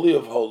the Holy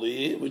of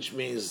Holy, which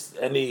means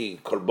any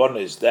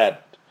korbanos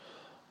that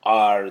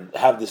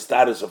have the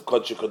status of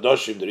Kodesh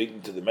Kadoshim, they're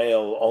eaten to the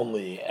male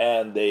only,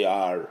 and they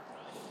are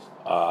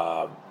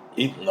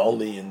eaten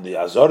only in the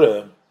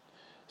Azorah.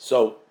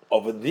 So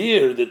over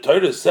there, the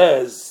Torah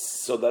says,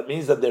 so that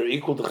means that they're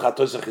equal to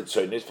Chatos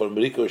HaChitzonis for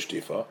Meriko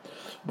Shtifa,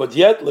 but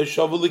yet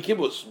Le'shavu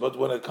L'Kibus. But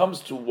when it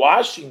comes to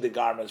washing the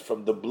garments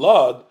from the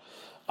blood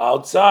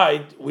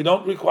outside, we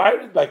don't require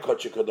it by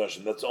Kodesh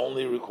Kadoshim. That's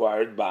only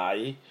required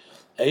by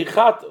a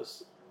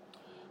Chatos.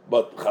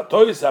 But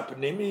Chatos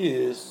HaPnimi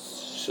is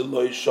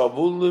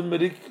Le'shavu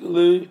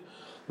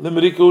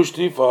L'Meriko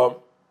Shtifa.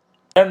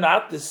 They're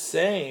not the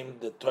same.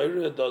 The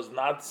Torah does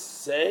not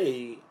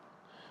say,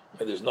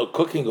 and there's no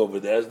cooking over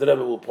there, as the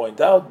Rebbe will point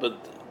out, but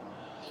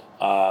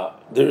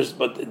they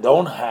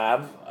don't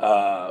have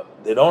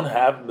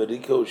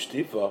Meriko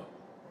Shtifa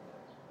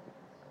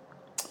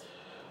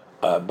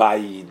by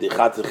the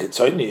Chat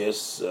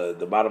Chitzonius.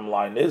 The bottom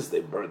line is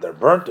they're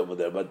burnt over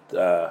there,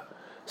 but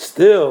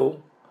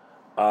still,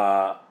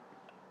 so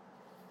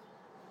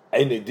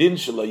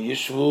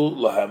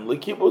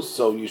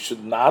you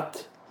should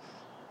not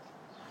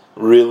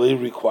really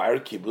require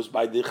kibbutz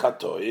by the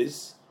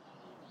chatois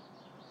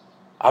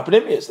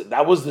apnimius.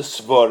 That was the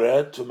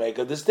svara to make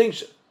a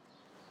distinction.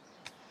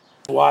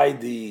 Why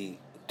the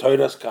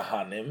Torah's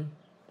Kahanim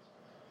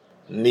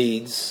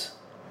needs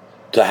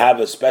to have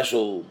a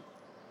special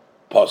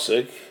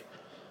pasuk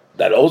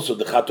that also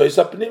the chatois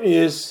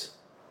apnimius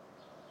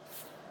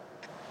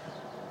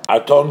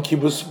aton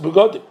kibbutz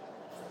begodim.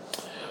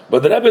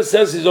 But the Rebbe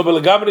says he's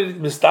obelegamri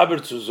mistaber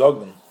zu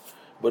zogen,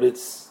 but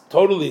it's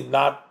totally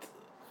not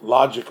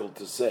logical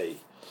to say,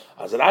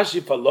 as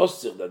Rashi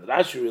falosich, that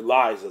Rashi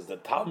relies as the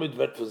Talmud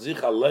vet for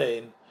sich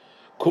allein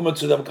kumen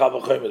zu dem kal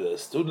v'chomer. The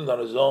student on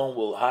his own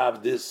will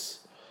have this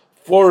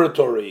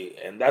foratory,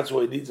 and that's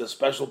why he needs a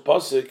special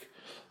pasuk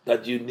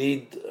that you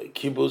need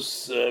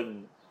kibbutz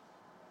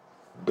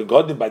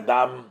begodim by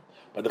dam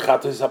by the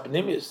chatos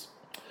hapnimis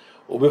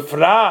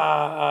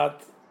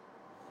ubefrat,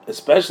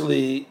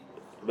 especially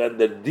when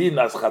the din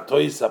as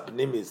chatos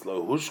hapnimis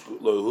lo hush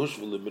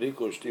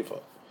v'lemriko shtifa,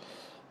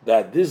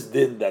 that this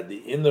din, that the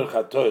inner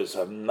chatos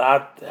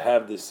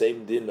have the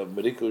same din of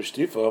meriko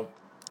shtifa.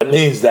 It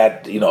means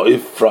that,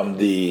 if from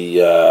the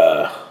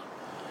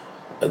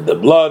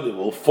blood it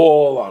will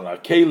fall on a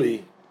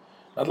keli,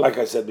 not like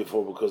I said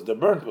before because they're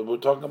burnt, but we're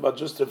talking about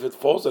just if it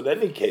falls on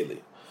any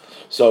keli.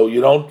 So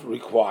you don't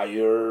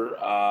require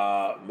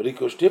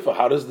meriko shtifa.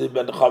 How does the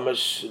Ben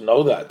Chumash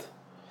know that?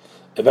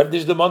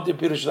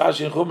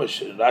 Rashi in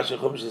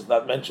Chumash is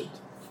not mentioned.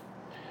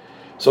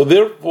 So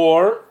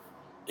therefore,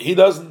 he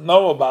doesn't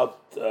know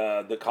about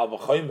the Kal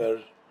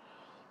V'chomer,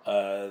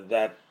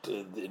 that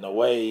in a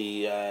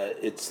way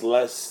it's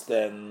less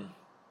than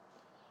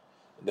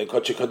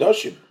Kodesh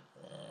Kadoshim,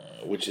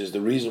 which is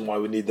the reason why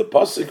we need the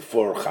pasuk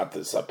for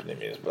Chatas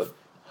Apnimis. But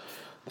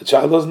the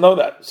child doesn't know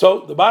that. So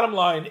the bottom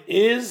line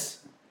is,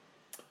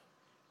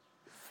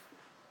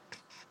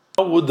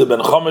 how would the Ben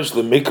Chumash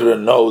the Mikra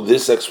know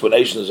this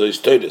explanation of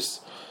Zois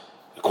Todos?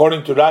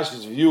 According to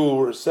Rashi's view,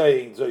 we're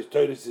saying Zois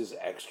Todos is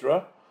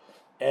extra,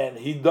 and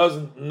he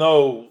doesn't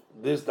know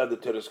this that the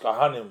Teres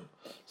Kahanim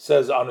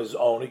says on his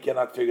own. He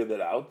cannot figure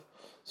that out.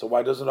 So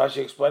why doesn't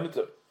Rashi explain it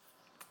to him?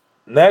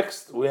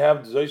 Next, we have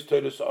Zois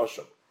Teres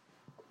Osham.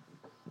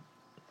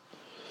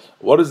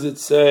 What does it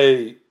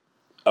say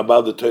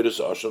about the Teres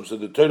Osham? So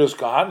the Teres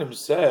Kahanim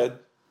said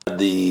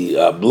the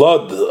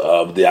blood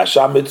of the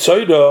Asham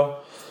Mitzoida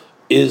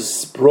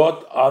is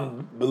brought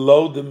on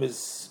below the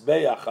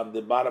Mizbeach, on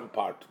the bottom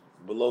part,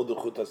 below the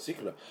Chut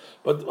HaSikra.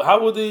 But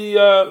how would he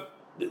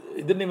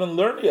didn't even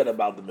learn yet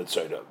about the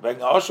Mitzvah.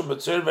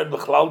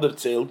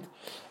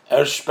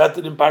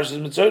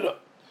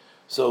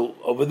 So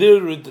over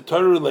there, the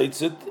Torah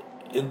relates it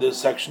in the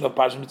section of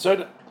Parshas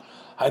Mitzvah.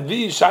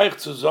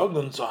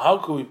 So how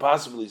could we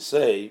possibly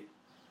say,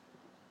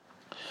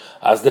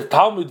 as the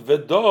Talmud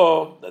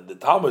Vedo, that the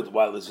Talmud,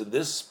 while it's in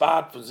this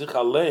spot for Zich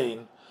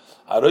Alein,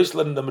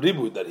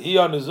 that he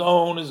on his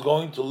own is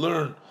going to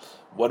learn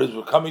what is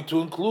we're coming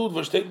to include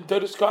V'shteit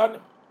Teres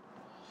Kahanim.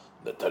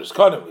 The Teres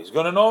Kahanim, he's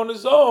going to know on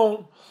his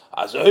own,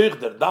 as euch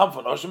der Dam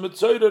von Hashem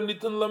Mitzvah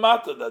nitten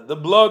lemata, that the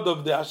blood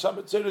of the Hashem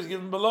Mitzvah is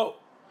given below.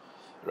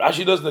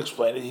 Rashi doesn't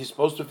explain it. He's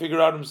supposed to figure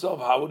out himself.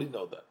 How would he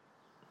know that?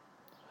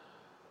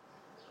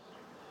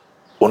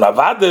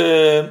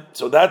 Unavade,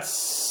 so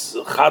that's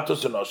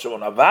Chatos and Oshem.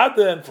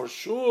 Unavade, and for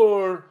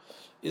sure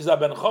is a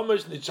Ben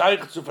Chumash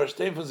nitzaych zu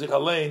verstehen von sich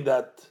allein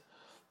that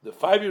the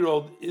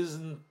 5-year-old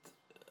isn't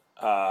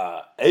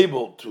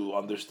able to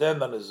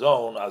understand on his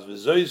own, as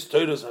v'zois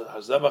Toros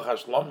hazevach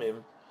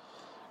hashlamim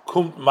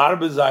kumt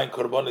marbe zayin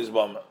korbanis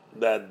bam,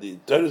 that the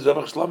Toros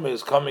hazevach hashlamim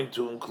is coming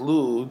to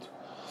include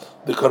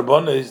the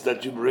korbanis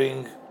that you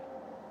bring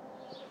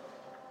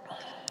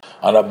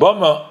On a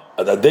bama,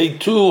 that they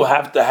too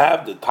have to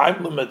have the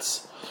time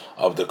limits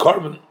of the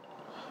carbon.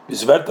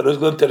 Bis wird is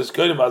going to Teres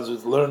Koinim, as we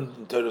learned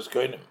in Teres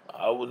Koinim.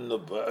 How in the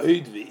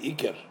Ba'id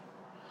v'Iker.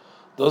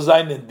 Those are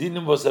in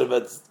Dinim, was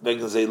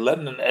wegen sie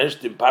lernen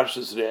erst in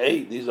Parshas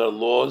Re'ei. These are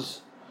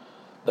laws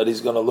that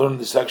he's going to learn in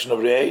the section of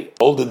Re'ei.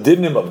 All the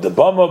Dinim of the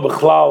Bama,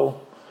 B'chlal,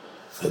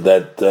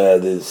 that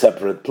the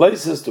separate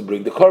places to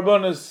bring the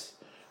Karbonis,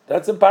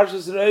 that's in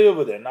Parshas Re'ei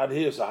over there, not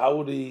here. So how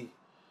would he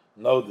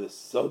know this?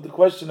 So the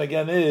question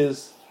again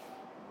is,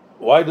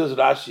 why does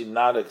Rashi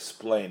not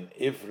explain?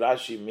 If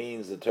Rashi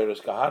means the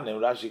Teres Kahanim,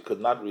 Rashi could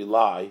not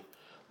rely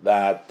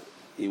that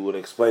he would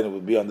explain, it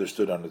would be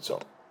understood on its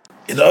own.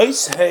 In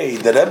Ois Hey,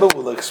 the Rebbe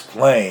will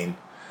explain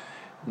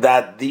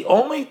that the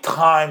only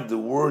time the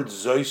word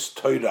Zois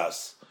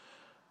Toiras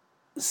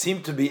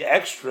seem to be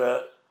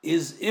extra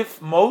is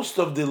if most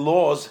of the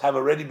laws have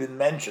already been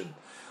mentioned,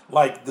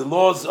 like the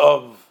laws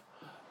of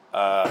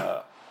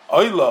Oila,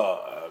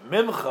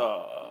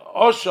 Mincha,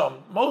 Osham.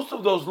 Most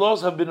of those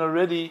laws have been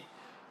already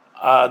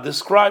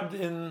described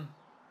in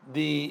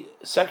the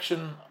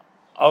section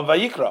of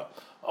Vayikra.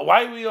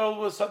 Why are we all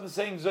of a sudden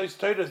saying Zois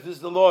Toiras, this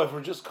is the law, if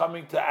we're just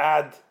coming to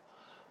add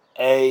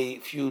a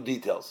few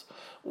details?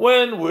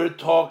 When we're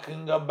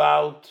talking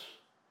about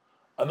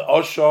an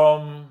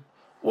Osham,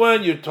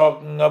 when you're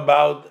talking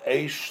about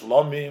a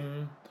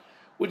Shlomim,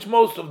 which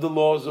most of the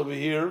laws over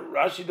here,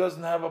 Rashi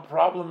doesn't have a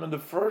problem in the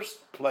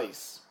first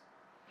place,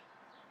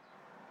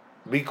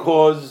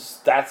 because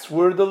that's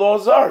where the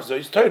laws are.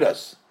 Zois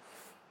Toiras.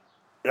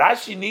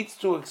 Rashi needs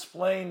to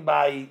explain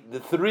by the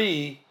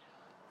three,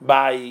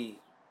 by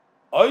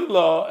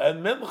Oila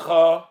and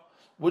Mincha,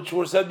 which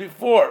were said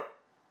before.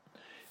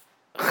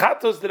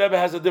 Chatos, the Rebbe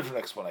has a different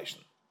explanation.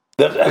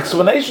 The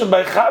explanation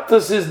by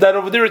Chatos is that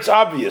over there it's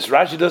obvious.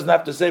 Rashi doesn't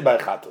have to say by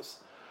Chatos.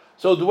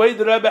 So the way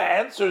the Rebbe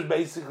answers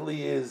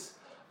basically is,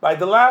 by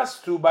the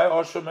last two, by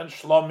Osham and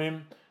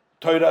Shlomim,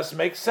 Toiras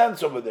makes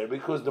sense over there,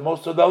 because the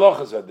most of the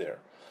halachas are there.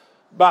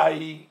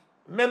 By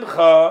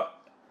Mincha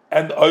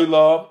and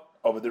Oila,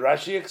 over there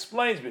Rashi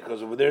explains,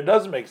 because over there it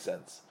doesn't make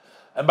sense.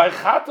 And by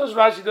Chatos,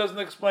 Rashi doesn't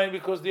explain,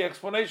 because the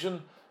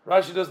explanation,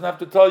 Rashi doesn't have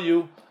to tell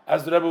you,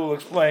 as the Rebbe will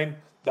explain,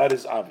 that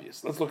is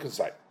obvious. Let's look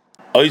inside.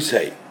 I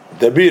say,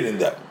 the beer in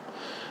them.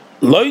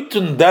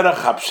 Leutun derech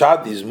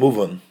hapshad is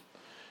moving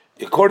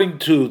according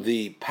to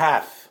the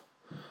path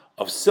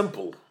of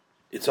simple.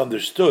 It's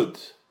understood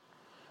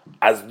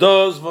as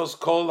those was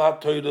called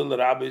ha'toira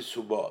l'Rabbi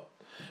Subah.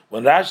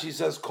 When Rashi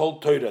says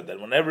called Torah, then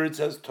whenever it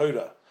says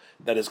Torah,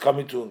 that is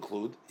coming to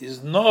include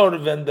is nor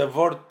when the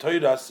word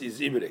Toiras is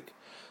ibrik.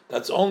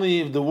 That's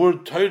only if the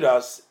word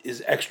Toiras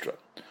is extra.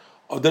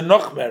 Or the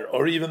Nochmer,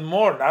 or even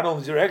more, not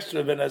only is there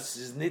extra, when it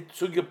is not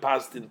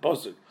zugepasst in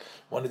Posuk,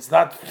 when it's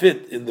not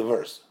fit in the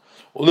verse.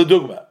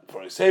 Uledugma,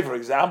 for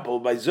example,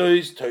 by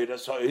Zois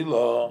Toiras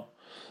Ha'ila,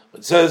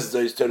 it says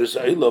Zois Toiras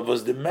Ha'ila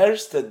was the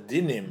mersta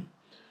dinim,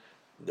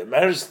 the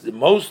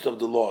most of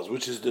the laws,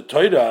 which is the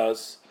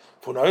Toiras,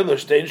 for Ha'ila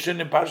stein schon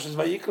in Parshas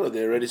Vayikra.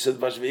 They already said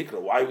Parshas Vayikra.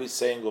 Why are we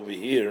saying over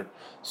here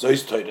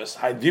Zois Toiras?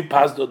 How do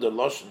pass the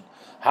Loshen?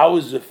 How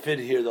is it fit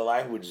here, the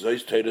language,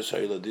 Zois Toiras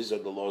Ha'ila? These are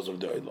the laws of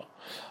the Ha'ila.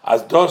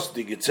 As dos,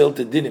 the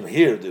Getzelte Dinim,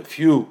 here, the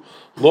few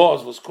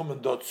laws was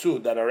Kumen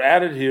Dotsu that are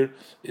added here,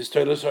 is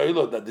Toiras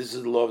Ha'ila, that this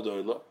is the law of the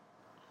Ha'ila.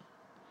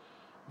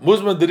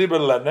 Muzman Deriber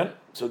Lenen,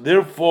 so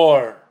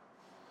therefore,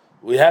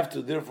 we have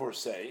to therefore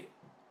say,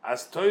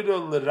 as Torah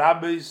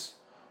l'Rabbis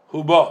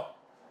Huba,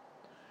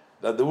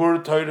 that the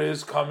word Torah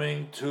is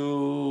coming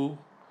to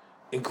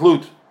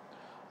include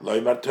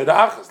Loimar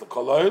Torah Achas, the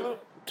Kol Ha'ila,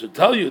 to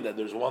tell you that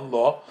there's one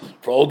law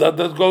for all that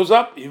goes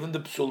up, even the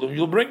psulim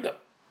you'll bring them.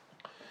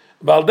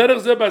 In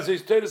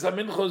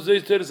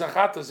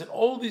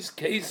all these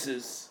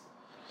cases,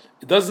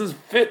 it doesn't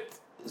fit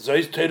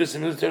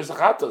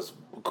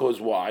because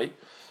why?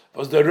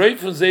 Because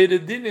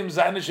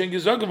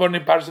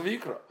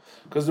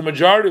the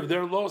majority of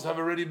their laws have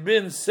already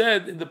been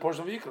said in the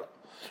portion of Yikra.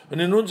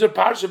 And in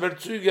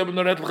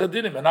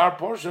our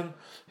portion,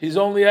 he's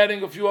only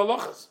adding a few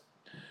halachas.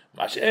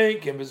 As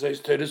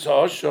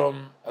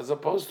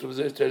opposed to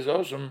Zois Toiras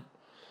Osham,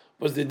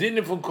 was the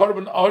dinim from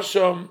Korban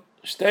Osham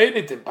staying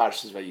it in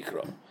Parshas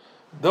Vayikra.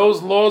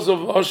 Those laws of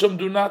Osham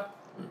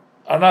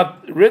are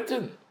not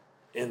written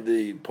in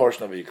the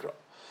portion of Vayikra.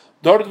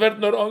 Dort wird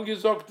nur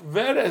angesagt,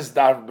 wer es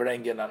darf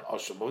bringen an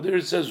Osham. Over there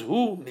it says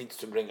who needs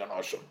to bring an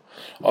Osham.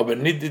 Aber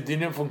nicht die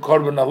dinim from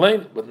Korban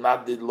allein, but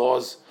not the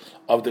laws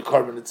of the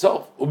Korban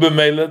itself.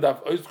 Ubemeile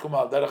darf auskommen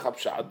al derech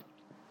hapshad.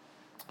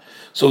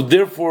 So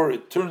therefore,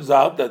 it turns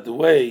out that the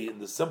way, in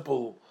the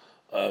simple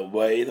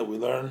way that we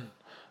learn,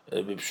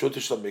 the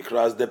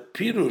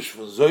pirush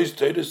from Zois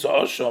Toiras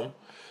Osham.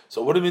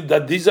 So what do you mean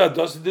that these are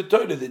those in the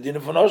Torah, the din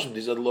of Osham?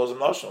 These are the laws of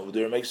Osham. Over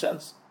there, it makes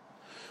sense.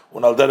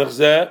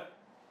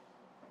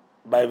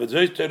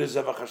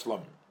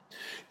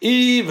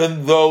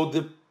 Even though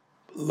the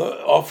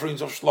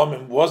offerings of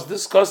Shlomim was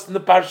discussed in the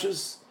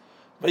Parshas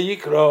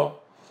Vayikra,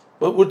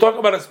 but we're talking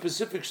about a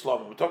specific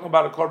Shlomim. We're talking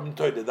about a Korban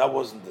Torah. That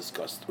wasn't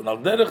discussed.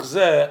 What's meant a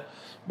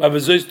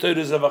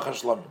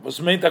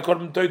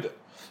Korban Torah?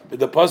 But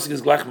the pasuk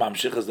is glach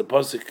mamshich, as the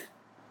pasuk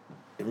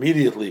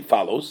immediately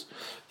follows.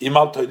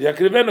 Imal toida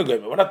yakrivenu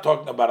goyim. We're not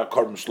talking about a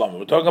korban shlomo.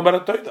 We're talking about a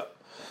toida.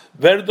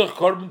 Verdoch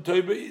korban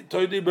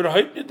toida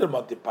berhoip niter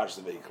mati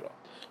parsha veikra.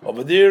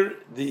 Over there,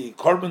 the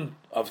korban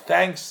of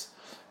thanks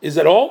is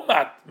at all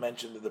not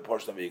mentioned in the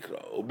portion of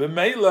Ikra.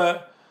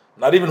 Ubemela,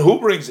 not even who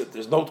brings it.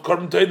 There's no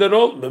korban toida at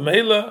all.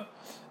 Bemela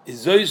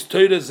is zois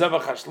toida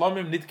zevach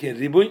hashlomim nitkin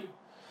ribui.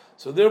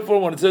 So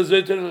therefore, when it says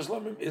zois toida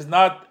hashlomim, is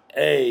not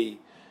a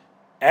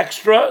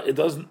extra. It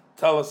doesn't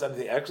tell us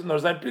anything extra.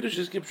 There's not pirush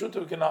is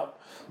kipshuta kanal.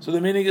 So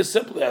the meaning is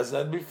simply as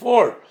said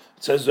before.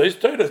 It says zois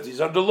toidas. These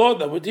are the law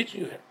that we're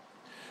teaching you here.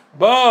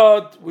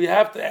 But we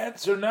have to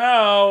answer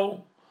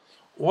now.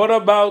 What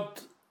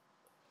about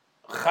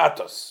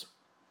chatos?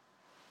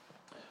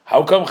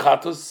 How come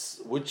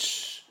chatos,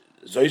 which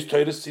zois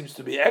toidas seems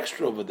to be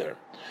extra over there?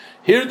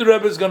 Here the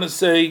Rebbe is going to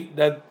say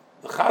that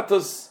the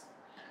chatos,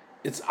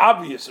 it's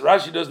obvious.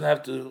 Rashi doesn't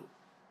have to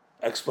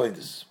explain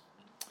this.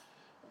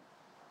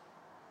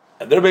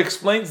 And the Rebbe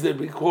explains that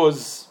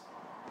because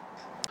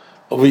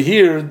over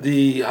here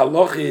the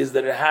halacha is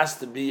that it has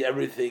to be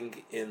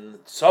everything in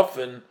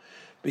tzofin,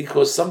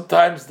 because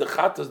sometimes the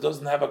chatos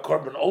doesn't have a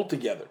korban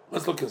altogether.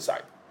 Let's look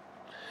inside.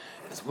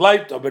 Es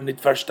bleibt aber nicht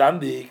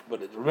verstandig,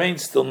 but it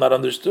remains still not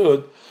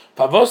understood.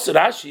 Favos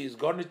Rashi is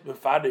gar nicht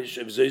mefarish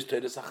if zois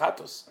toidas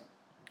chatos.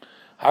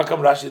 How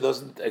come Rashi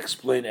doesn't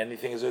explain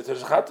anything as zois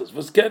toidas chatos?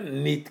 Was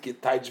can nicht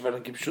geteilt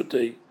werden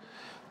kipshutei?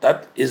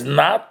 That is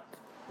not.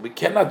 We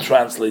cannot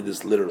translate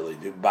this literally.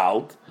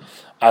 Bald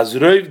as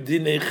roiv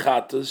dinei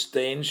chatos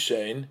stein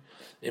shein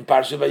in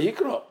Parsha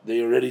Vayikra.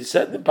 They already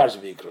said in Parsha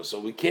Vayikra,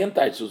 so we can't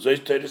touch. So zois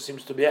toidas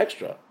seems to be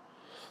extra.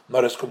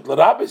 Not as komplett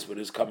rabbis, but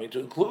it's coming to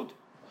include.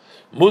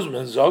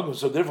 Musman zogim.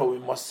 So therefore, we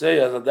must say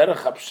as a derech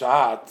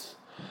hapshat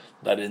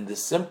that in the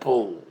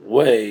simple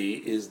way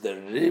is the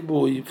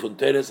ribui fun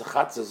teres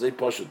chatzos zay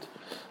poshut.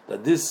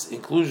 That this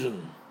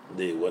inclusion,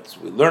 what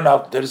we learn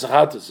out teres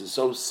chatzos is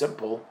so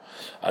simple.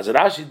 As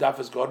Rashi daf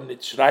has gotten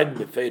it schreiben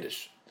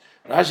befedish.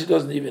 Rashi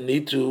doesn't even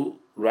need to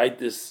write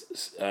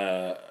this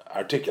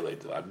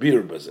articulate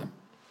abir bazem.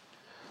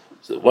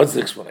 So what's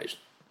the explanation?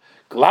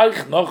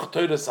 Gleich noch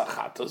teres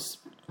chatzos.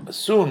 As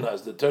soon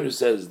as the Torah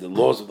says the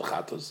laws of the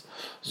chatos,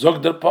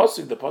 zog the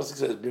pasuk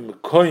says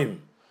b'mekoim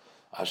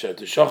asher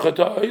tishochet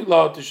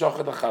ha'oila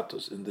tishochet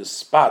ha'chatos. In the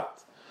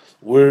spot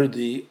where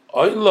the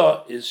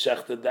oila is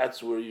shechted,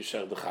 that's where you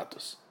shech the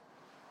chatos.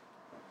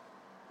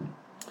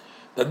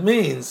 That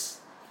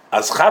means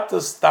as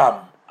chatos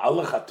tam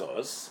al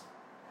chatos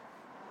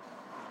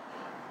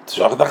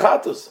tishochet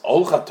ha'chatos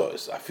all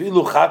chatos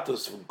afilu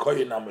chatos from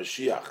koyin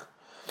haMashiach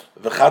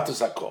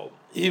v'chatos hakol,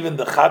 even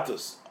the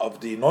chatos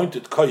of the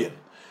anointed koyin.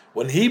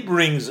 When he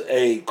brings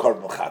a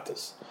korban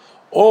chatos,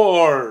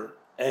 or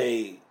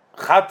a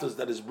chatos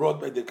that is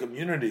brought by the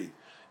community,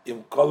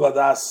 im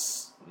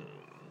koladas,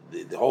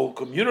 the whole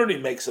community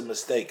makes a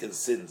mistake and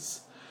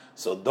sins.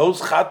 So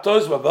those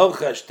chatos,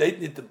 vavelcha steht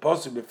nit in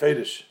pasuk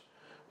befedish,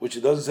 which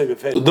it doesn't say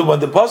befedish.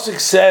 When the pasuk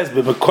says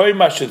b'mekoy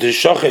mashet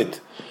tishochet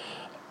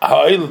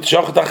ha'oil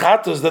tishochet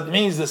hachatos, that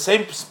means the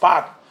same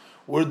spot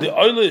where the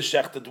oil is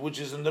shechted,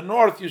 which is in the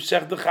north, you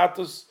shech the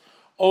chatos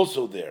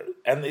also there.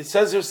 And it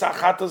says here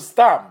sachatos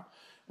tam,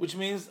 which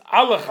means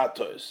ala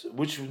chatos,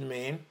 which would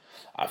mean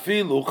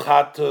afilu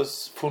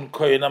chatos fun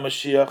koyin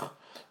haMashiach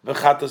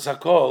v'chatos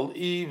hakol,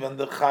 even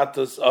the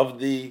chatos of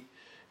the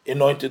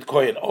anointed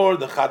koyin, or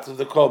the chatos of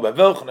the kol,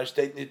 b'velchon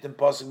steht nit in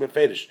pasuk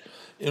befedish,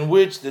 in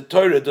which the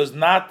Torah does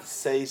not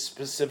say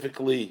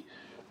specifically,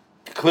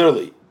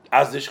 clearly,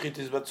 as the shechita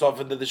is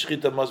batzofin, that the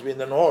shechita must be in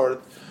the north,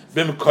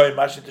 that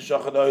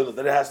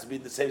it has to be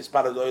in the same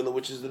spot of the oil,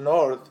 which is the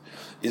north,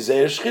 is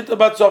a shechita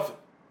batzofin.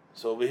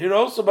 So over here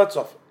also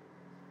batzofin.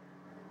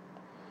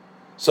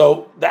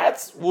 So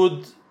that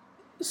would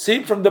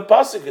seem from the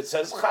pasuk. It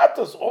says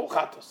chatos, all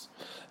chatos.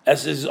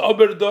 As is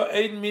oberdo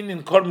ein min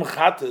in korban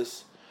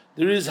chatos.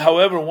 There is,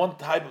 however, one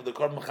type of the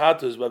korban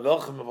chatos by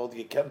welchem avot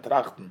gekent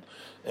trachten,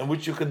 in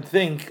which you can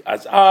think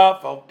as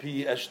af al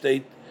pi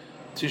estate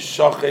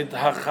tishochet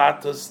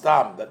hachatos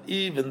tam. That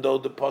even though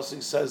the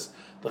pasuk says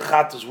the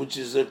chatos, which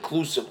is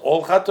inclusive,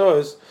 all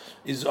chatos,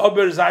 is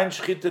ober zayin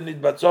shchita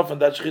nit batzof,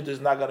 and that shchita is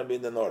not going to be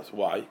in the north.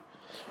 Why?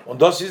 Und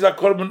das ist a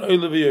korban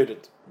oile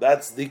v'yodet.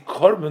 That's the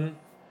korban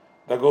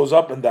that goes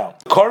up and down.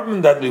 The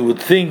korban that we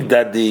would think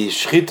that the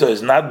shchita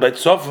is not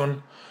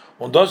batzofen,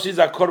 und das ist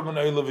a korban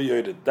oile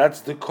v'yodet.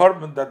 That's the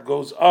korban that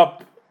goes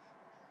up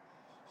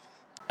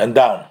and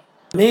down.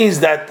 Means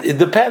that it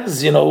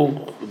depends,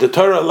 the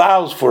Torah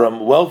allows for a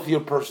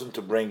wealthier person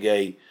to bring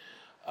a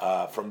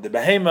from the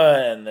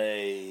behema, and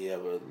a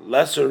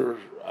lesser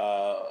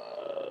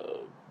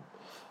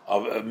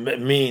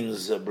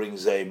means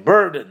brings a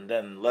bird, and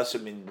then lesser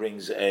means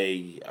brings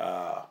a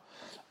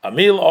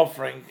meal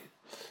offering.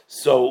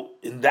 So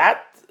in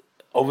that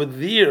over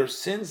there,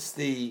 since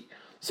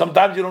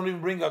sometimes you don't even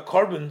bring a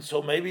korban,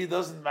 so maybe it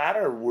doesn't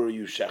matter where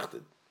you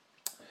shechted.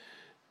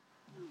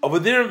 Over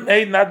there it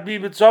may not be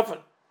b'tzofen.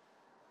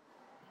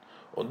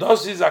 Und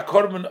das is a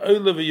korban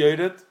oile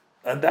v'yodet,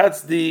 and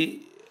that's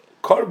the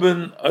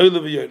korban oile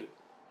v'yodet.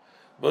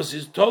 was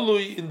is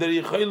tolui in the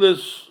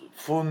Yicheles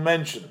fun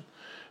mention,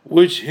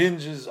 which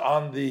hinges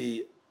on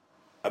the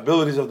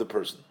abilities of the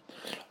person.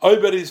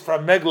 Oiber is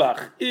from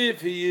Meglach,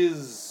 if he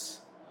is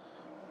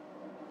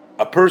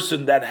a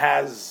person that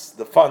has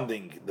the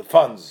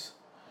funds,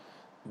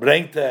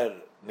 bringt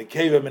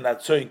nekeva min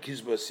atzoin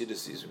kisba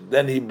sidisizm,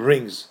 then he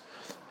brings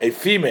a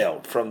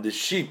female from the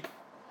sheep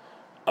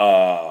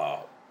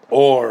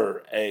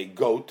or a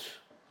goat.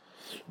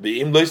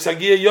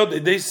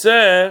 They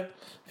say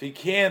if he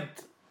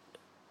can't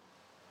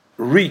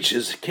reach,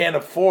 his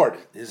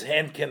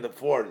hand can't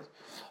afford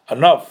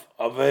enough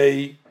of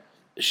a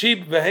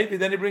sheep, then he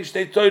brings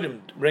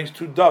brings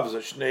 2 doves,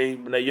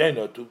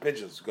 2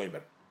 pigeons, going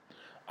back.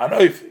 An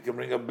oif, he can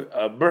bring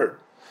a bird.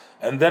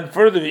 And then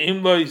further,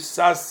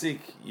 sasik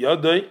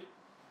yodoi,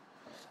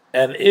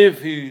 and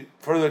if he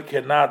further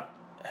cannot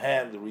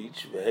hand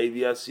reach, then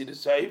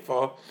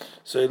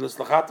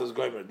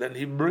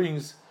he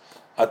brings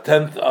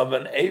 1/10 of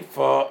an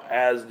ephah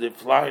as the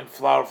flying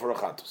flour for a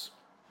chatos.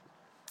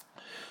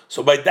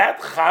 So by that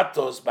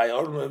chatos, by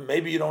order,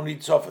 maybe you don't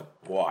need sofen.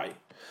 Why?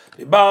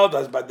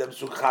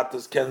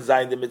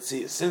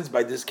 Since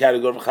by this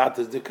category of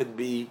chatos there could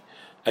be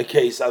a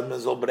case as man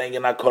soll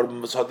bringen a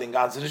korban was hat den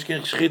ganzen nicht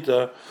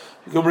geschita,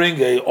 you can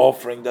bring a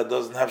offering that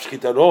doesn't have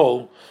shchita at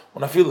all.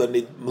 When I feel that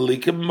need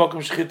malika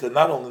b'makom shchita,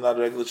 not only not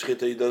regular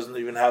shchita, he doesn't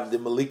even have the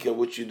malika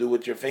which you do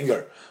with your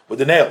finger, with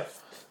the nail.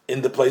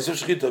 In the place of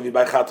shchita, we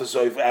buy chatas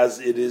oif as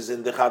it is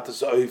in the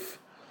chatas oif,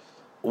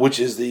 which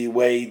is the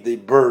way the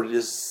bird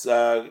is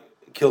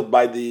killed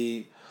by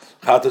the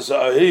chatas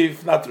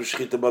oif, not through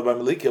shchita but by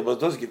malika, but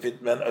does give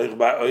it men oich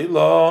by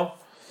oila,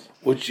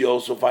 which you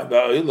also find by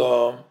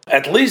oila.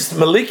 At least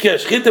malika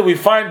shchita we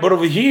find, but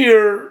over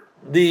here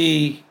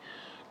the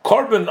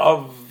korban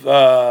of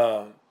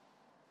a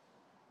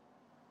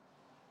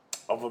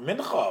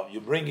mincha,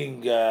 you're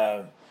bringing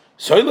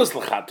soilus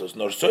lechatos,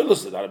 nor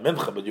soilus not a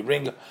mincha, but you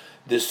bring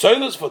the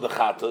soilus for the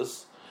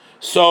chatos,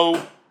 so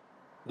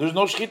there's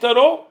no shchita at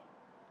all.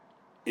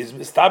 Is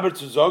mistaber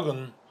to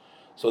zogen,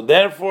 so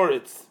therefore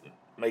it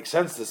makes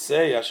sense to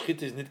say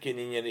shchita is nit kein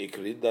inyan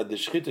ikri, that the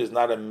shchita is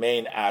not a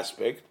main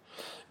aspect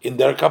in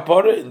their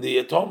kapara, in the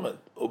atonement.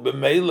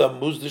 Ubemeila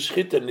mus the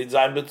shchita needs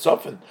zayin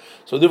betzofen.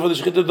 So therefore the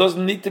shchita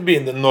doesn't need to be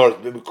in the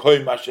north. In the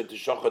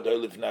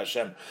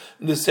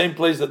same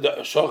place that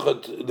the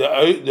shochet, the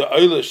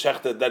oil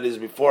shechta that is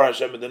before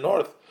Hashem in the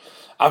north.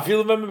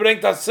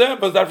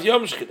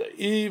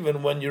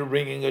 Even when you're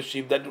bringing a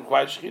sheep that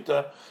requires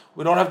shchita,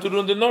 we don't have to do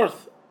in the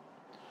north.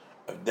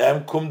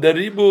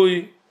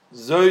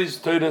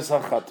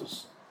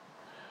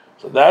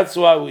 So that's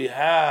why we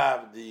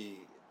have the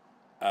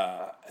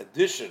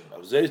addition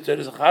of Zeis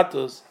Teres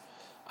Achatos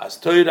as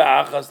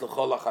Toira Achas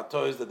L'chol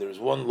Achatos, that there is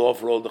one law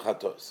for all the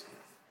Chatos.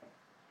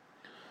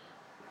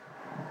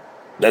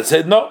 That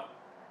said no,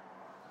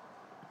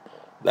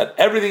 that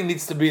everything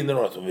needs to be in the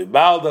north. When we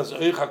bow das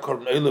Oicha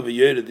Korban Oila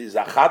V'Yered is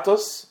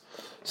Achatos,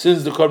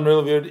 since the Korban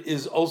Oila V'Yered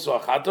is also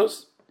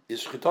Achatos,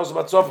 is Shchitos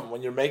Batzofim.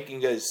 When you're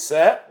making a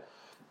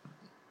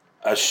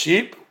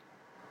sheep,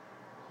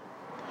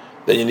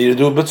 then you need to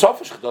do a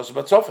Batzofim, Shchitos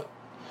Batzofim.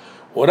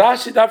 What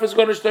Rashi is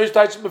going to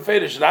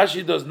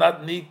Rashi does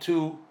not need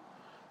to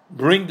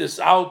bring this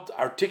out,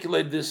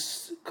 articulate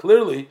this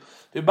clearly.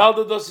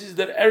 This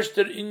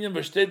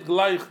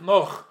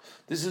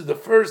is the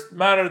first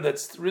matter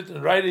that's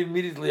written right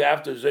immediately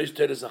after Zeis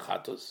Teres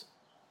Achatos.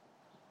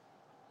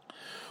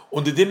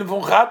 Und die Dinge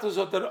von Chatos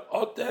hat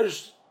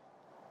erst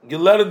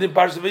gelernt in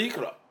Parsha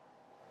Vayikra.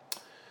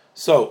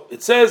 So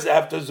it says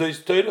after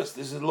Zeis Teres,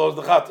 this is the laws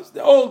of the Chatos.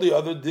 All the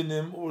other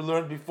dinim were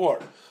learned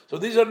before. So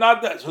these are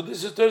not that. So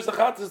this is Teres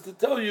Achatos to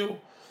tell you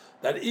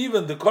that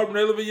even the Korban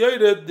Oila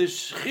V'Yered, the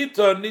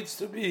Shchita needs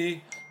to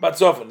be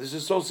Batzofen. This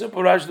is so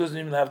simple, Rashi doesn't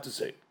even have to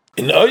say.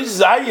 In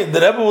Ois Zayin,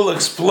 the Rebbe will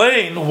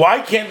explain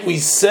why can't we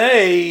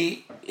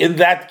say in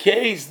that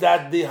case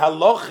that the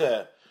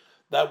halacha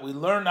that we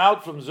learn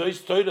out from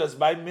Zeis Teres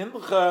by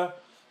Mincha,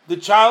 the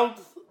child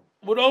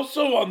would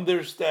also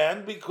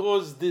understand,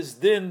 because this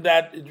din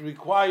that it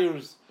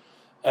requires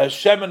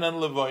Shemen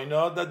and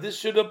Levoina, that this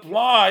should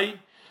apply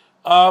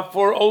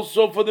for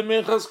the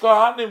Minchas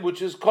Kohanim,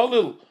 which is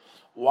Kolil.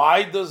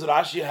 Why does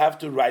Rashi have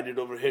to write it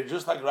over here?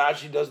 Just like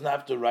Rashi doesn't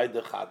have to write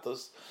the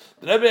Chatos.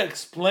 The Rebbe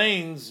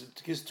explains,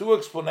 it gives 2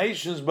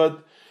 explanations,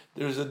 but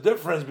there's a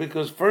difference,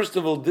 because first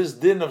of all, this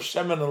din of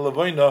Shemen and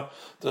Levoina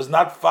does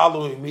not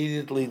follow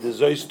immediately the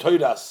Zeis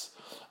Teres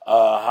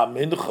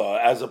HaMincha,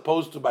 as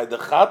opposed to by the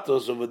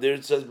Chatos, over there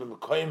it says,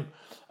 B'mekoyim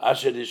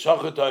Asher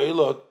Yishachet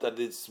HaElot, that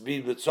it's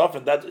be B'tzof,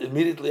 and that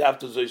immediately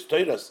after Zeis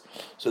Teres.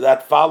 So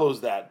that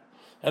follows that.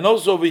 And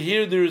also over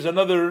here there is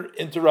another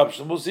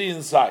interruption. We'll see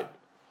inside.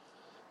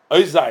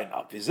 Based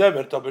on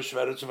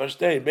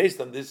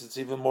this, it's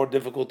even more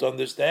difficult to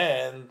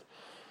understand.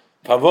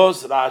 Why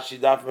Rashi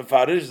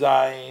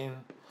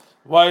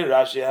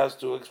has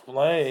to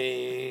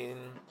explain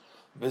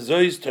that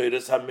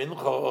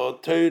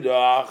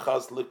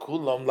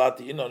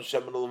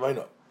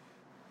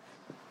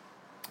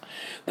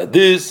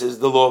this is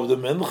the law of the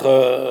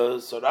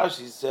mincha. So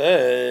Rashi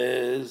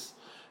says,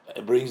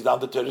 It brings down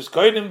the Teres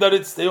Kohanim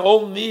that they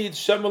all need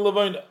Shem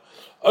Levina.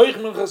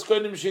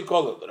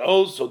 That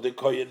also the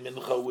Kohen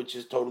Mincha, which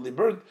is totally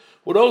burnt,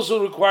 would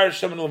also require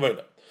Shem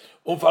Levina.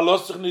 Why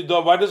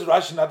does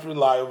Rashi not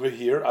rely over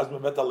here, as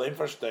Mehmet Alein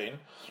verstehen,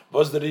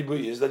 was the Ribu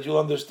is, that you'll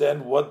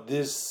understand what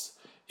this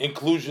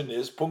inclusion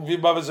is? Just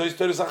like by Zayt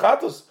Teres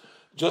Achatos,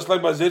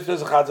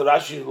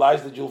 Rashi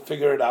relies that you'll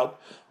figure it out.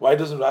 Why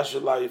doesn't Rashi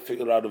allow you to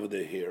figure it out over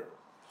there here?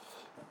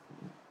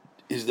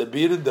 Is the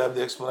beer in them,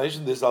 the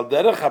explanation is Al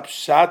Derech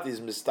HaPshat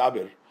is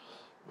Mistaber.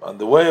 On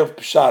the way of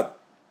Pshat,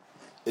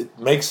 it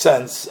makes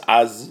sense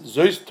as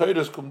Zois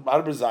Teures kum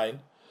Arbe sein,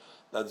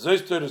 that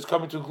Zois Teures is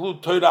coming to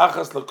include Teure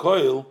Achas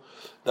Lakoil,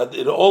 that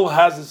it all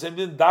has the same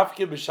din,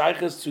 Dafke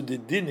B'Shayches to the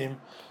Dinim,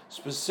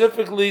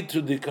 specifically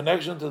to the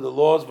connection to the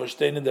laws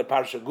Vashtain in the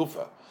Parsha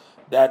Gufa,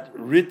 that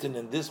written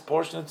in this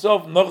portion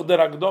itself, Noch der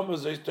Agdom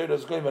Zois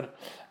Teures Goimer,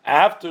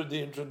 after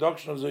the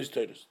introduction of Zois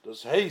Teures.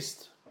 Thus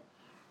haste,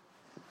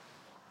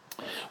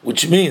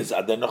 which means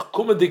that the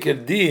Nachkume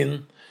Diker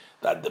Din,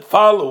 that the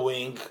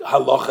following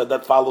halacha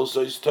that follows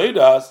Zois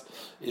Teiras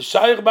is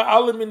shaykh by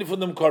alle mini from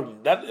them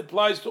korban. That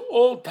applies to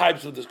all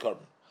types of this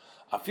korban.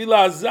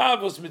 Afila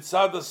azav was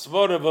mitzad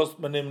svore was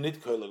manim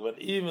nit koilig, but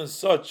even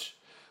such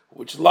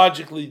which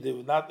logically they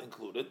would not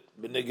include it,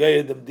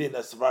 benegayed them din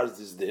as far as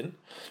this din,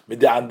 with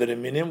the andere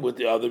minim, with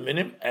the other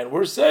minim, and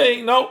we're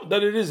saying no,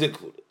 that it is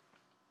included.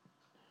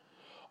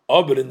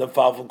 Oh, but in the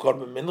fall from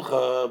korban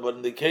mincha, but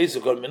in the case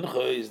of korban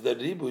mincha is the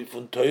ribui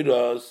from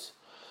Teiras,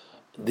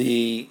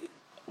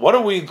 what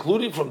are we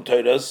including from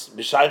Teiras?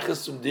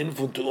 B'shayches zum din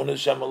von tu'unas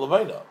shem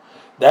levina.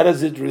 That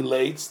as it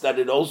relates, that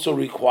it also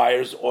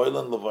requires oil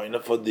and levina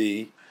for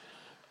the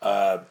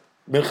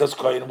minchas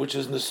kohen, which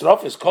is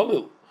nisrofis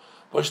kolil.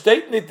 But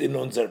steht nicht in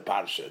unser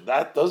parsha.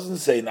 That doesn't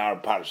say in our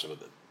parsha.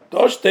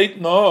 Da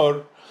steht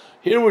nor.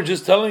 Here we're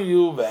just telling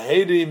you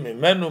v'heiri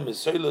mimenu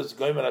misoilas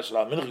goymer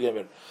ashla minch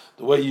goymer.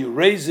 The way you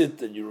raise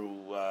it and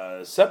you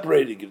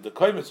separate it, give the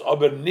koymes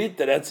aber nit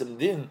der etzem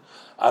din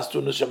as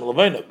tu neshem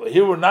levina. But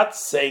here we're not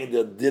saying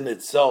the din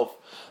itself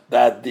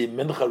that the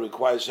mincha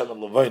requires shem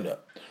levina.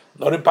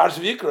 Not in Parsha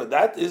Vayikra.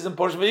 That is in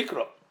Parsha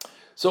Vayikra.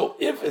 So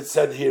if it's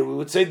said here, we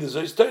would say the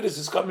Zois Teiras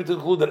is coming to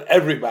include that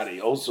everybody,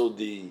 also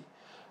the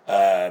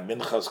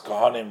minchas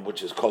kahanim,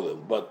 which is kolil.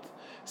 But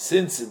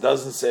since it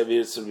doesn't say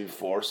Virsa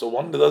before, so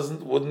one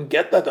wouldn't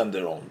get that on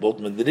their own. Both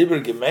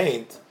medriber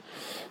gemeint.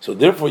 So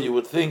therefore, you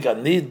would think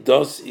anid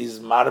dos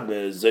is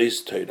marbe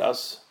Zois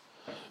Teiras.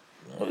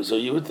 So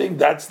you would think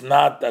that's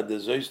not that the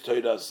Zois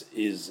Teiras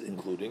is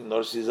including,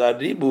 nor is a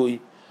ribui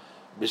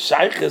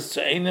b'shayches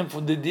to einem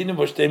from the dinim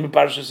v'shtei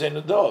miparsha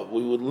seinudah.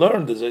 We would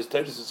learn that Zois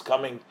Teiras is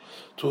coming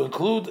to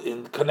include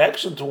in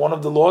connection to one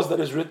of the laws that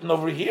is written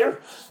over here,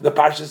 the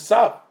Parsha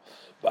Tzav.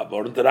 But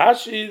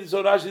Rashi,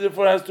 so Rashi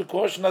therefore has to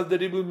caution us the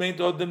ribui meint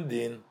odem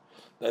din,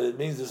 that it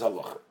means this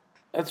halacha.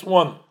 That's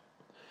one.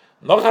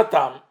 Noch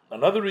hatam,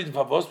 another reason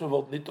for was wir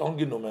nit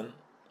angenommen,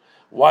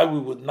 why we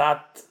would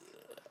not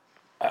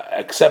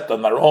accept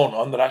on our own,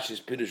 on Rashi's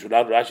Pirush,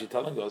 without Rashi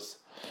telling us,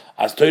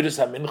 as Teiras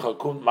HaMincha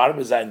kumt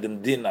marbe sein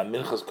dem din an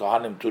Minchas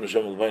Kohanim tu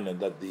Neshem Levina,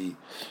 that the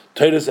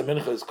Teiras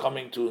HaMincha is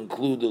coming to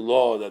include the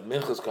law that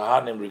Minchas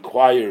Kohanim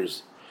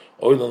requires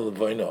oil and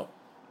Levina.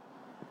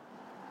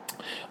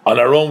 On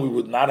our own, we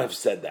would not have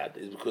said that.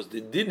 It's because the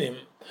dinim.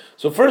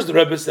 So first, the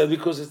Rebbe said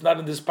because it's not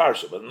in this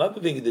parsha. But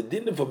another thing, the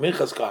dinim for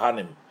Minchas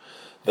Kohanim,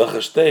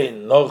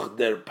 v'chashtein noch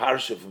der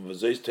parsha from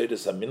Zois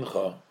Teiras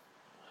HaMincha.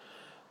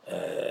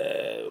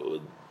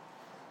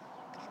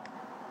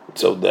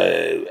 So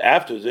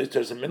after Zois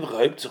Teiras HaMincha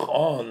hebt sich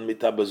on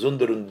mit a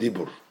besonderen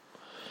dibur.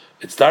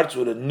 It starts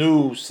with a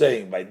new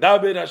saying by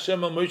Daber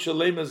Hashem al Moshe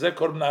Leima Zeh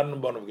Korban Aron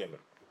Bonav Gemer.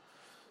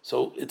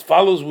 So it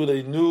follows with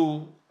a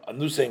new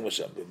saying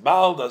Hashem.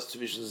 Baal das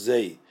zwischen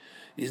Zei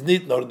is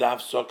nicht nur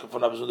daf soke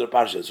von a besondere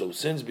parsha. So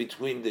since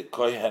between the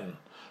Kohen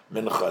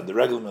Mincha and the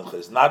regular Mincha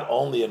is not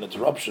only an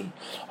interruption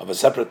of a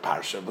separate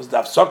parsha, but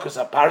daf soke is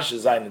a parsha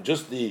zayin, and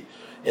just the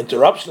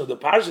interruption of the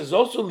parsha is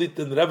also lit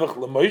in Revach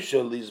LeMoshe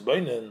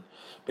Lizbeinen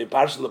by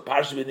parsha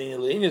leparsha v'nei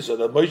le'inya, so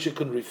that Moshe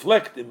can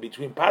reflect in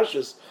between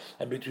parshas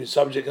and between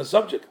subject and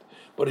subject.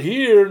 But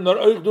here, nor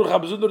oich durch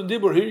habesunderen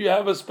dibur, here you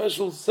have a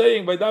special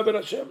saying by Daber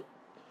Hashem.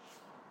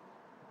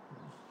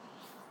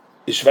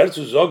 It's schwer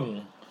zu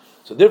sagen.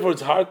 So therefore,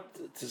 it's hard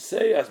to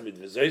say as mit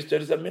Zois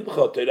Teiras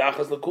HaMincha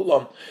Teirachas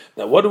lekulam.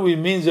 Now, what do we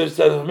mean Zois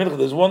Teiras HaMincha?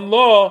 There's one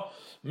law.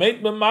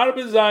 Meit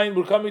memarbe zayin.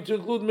 We're coming to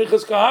include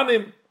Minchas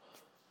Kohanim.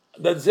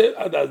 That's it.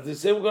 The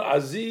same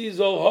Aziz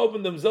all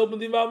hoben themselves in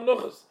the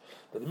Menuchas.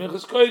 That the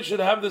Minchas Kohen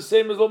should have the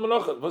same as all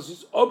Menuchas. Was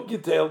is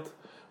upgeteilt,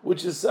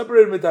 which is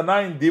separated with a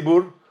nine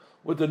dibur,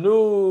 with the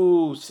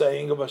new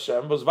saying of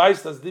Hashem. Was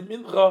weiß dass the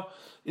Mincha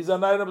is a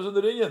nine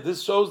abzunderinya.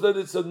 This shows that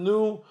it's a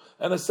new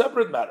and a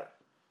separate matter.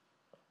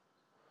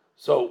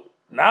 So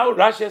now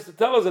Rashi has to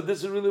tell us that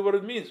this is really what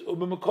it means. From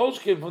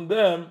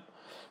them,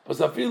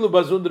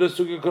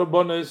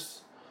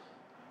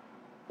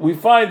 we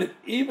find that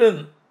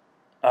even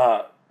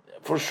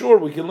for sure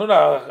we can learn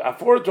a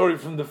foretory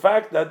from the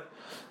fact that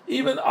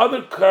even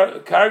other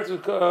categories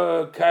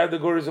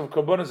of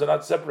karbonos are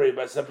not separated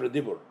by separate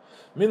dibur.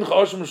 Mincha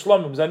Oshim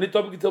Shlomim, Zanit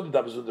Tobik Tilbim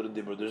Tabas Under and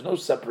Dimmer. There's no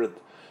separate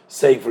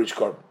saying for each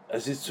korban.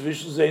 As it's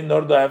sufficient to say,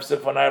 nor do I have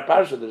Sefanayar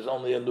Parsha, there's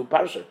only a new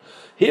Parsha.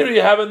 Here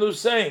you have a new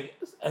saying,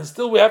 and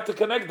still we have to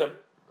connect them.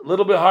 A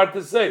little bit hard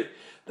to say.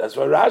 That's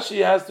why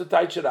Rashi has to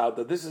touch it out,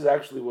 that this is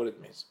actually what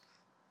it means.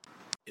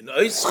 In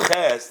Ois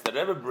Ches, the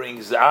Rebbe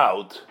brings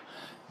out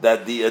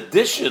that the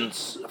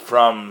additions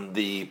from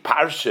the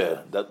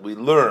Parsha that we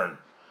learn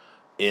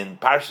in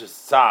Parshas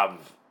Tzav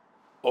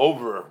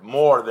over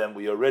more than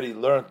we already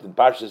learned in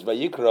Parshas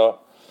Vayikra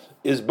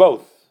is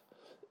both.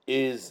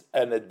 Is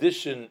an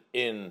addition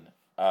in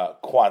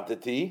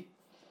quantity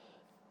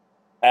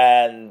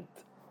and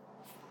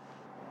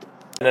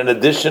an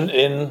addition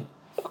in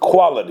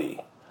quality.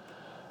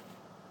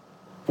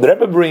 The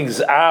Rebbe brings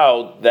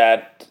out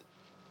that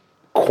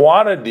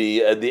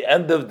quantity at the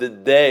end of the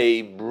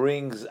day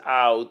brings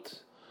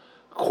out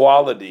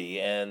quality,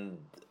 and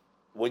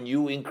when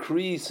you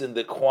increase in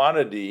the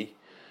quantity,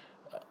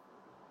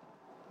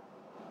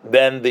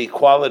 then the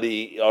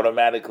quality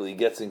automatically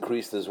gets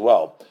increased as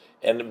well,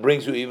 and it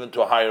brings you even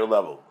to a higher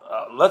level.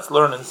 Let's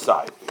learn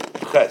inside.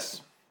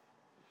 Ches.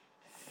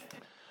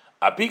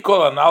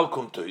 Apikol anal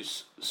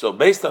kumtuis. So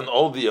based on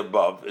all the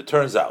above, it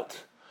turns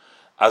out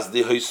as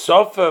the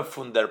Hoisofa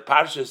von der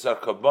Parshas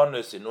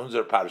Karbonis in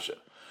unser Parsha.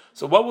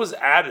 So what was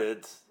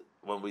added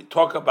when we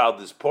talk about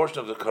this portion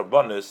of the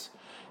Karbonis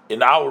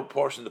in our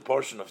portion, the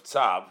portion of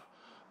Tzav,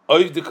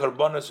 oiv the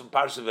Karbonis from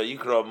Parsha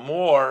Vayikra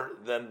more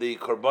than the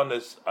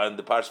Karbonis in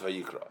the Parsha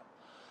Vayikra.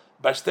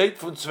 By state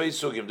von zwei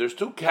sugim, there's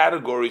two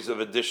categories of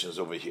additions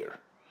over here.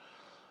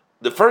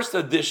 The first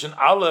addition,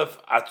 Aleph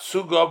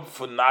Atzugob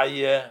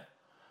Funaye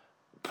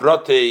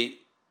Prote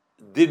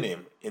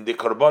Dinim in the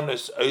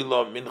Karbonis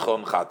Oila Mincha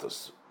and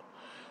Chatos.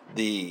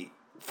 The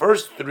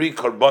first three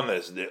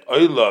Karbonis, the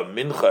Oila,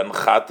 Mincha, and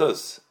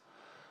Chatos,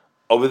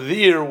 over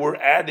there we're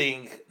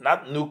adding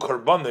not new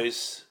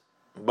Karbonis,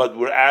 but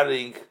we're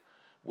adding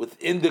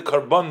within the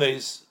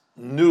Karbonis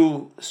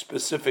new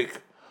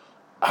specific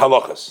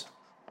halachas.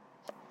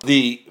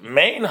 The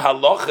main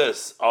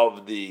halachas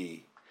of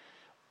the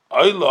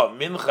Oila,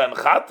 Mincha, and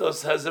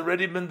Chatos has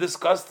already been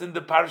discussed in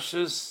the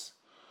Parshas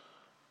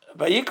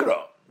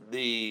Vayikra.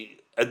 The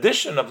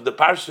addition of the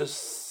Parshas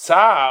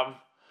Tzav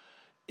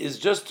is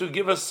just to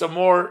give us some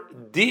more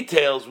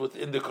details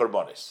within the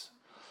Karbonis.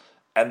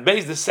 And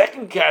the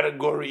second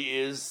category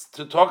is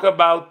to talk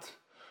about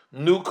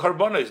new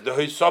Karbonis, the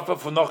Hoisofa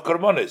Funach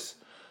Karbonis.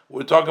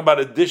 We're talking about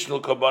additional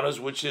Karbonis,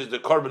 which is the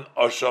Korban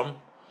Osham,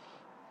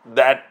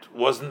 that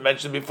wasn't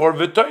mentioned before,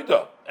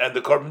 V'toida, and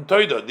the Korban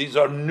Toida. These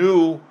are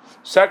new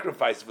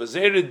sacrifices.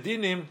 V'zere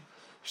dinim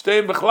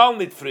shteim b'chlal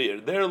nit frier.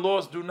 Their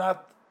laws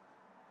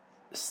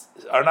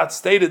are not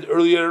stated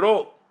earlier at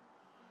all.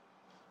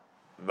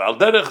 V'al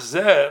derech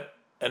zeh,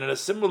 and in a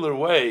similar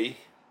way,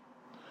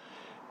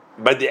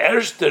 by the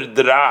erster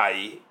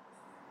drai,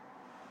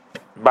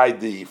 by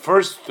the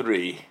first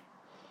three,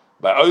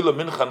 by Oila,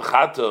 Mincha, and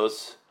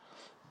Chatos,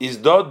 is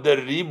dot der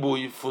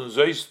ribui fun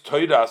zois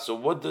Torah. So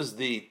what does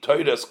the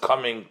Torah's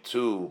coming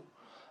to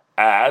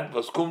add?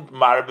 Was kommt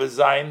marbe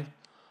sein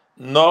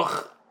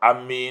noch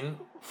amin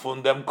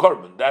fun dem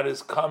korban. That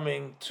is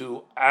coming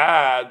to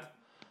add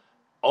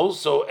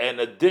also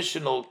an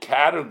additional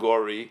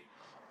category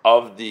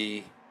of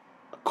the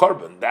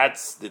korban.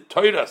 That's the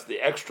Torah's, the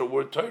extra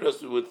word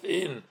Torah's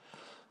within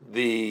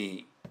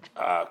the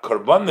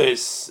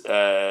korbanis.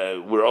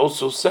 We're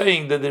also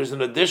saying that there's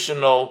an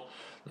additional,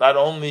 not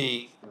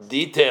only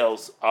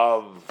details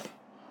of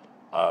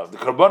the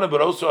korban,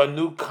 but also a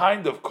new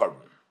kind of korban.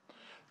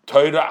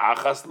 Torah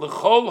achas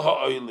lechol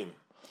ha'olim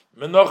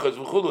menachas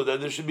v'chulu.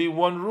 That there should be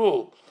one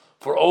rule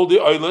for all the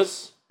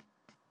oilas,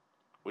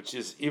 which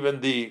is even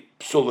the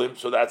psulim.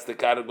 So that's the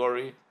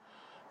category,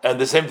 and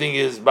the same thing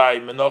is by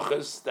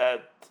menachas,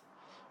 that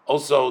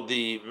also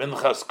the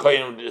minchas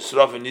kohen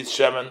yisraf and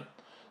shemen.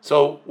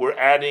 So we're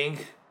adding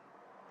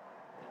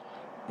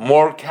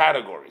more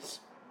categories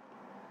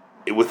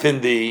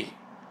within the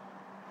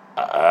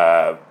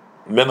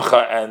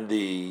mincha and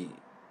the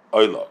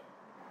oila.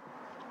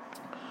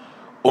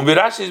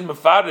 Rashi is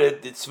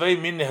mefaret the zwei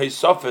mine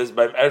hisofes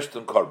beim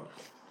ersten korban.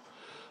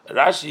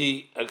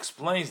 Rashi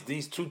explains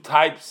these two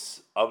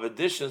types of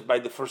additions by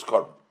the first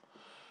korban.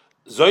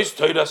 Zois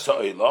Torah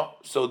sa'oila.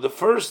 So the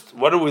first,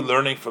 what are we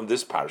learning from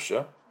this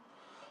parsha?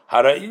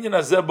 Hara'inyan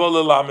hazeh bo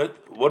lelamed.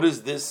 What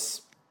is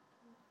this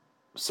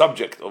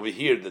subject over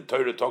here? The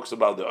Torah talks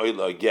about the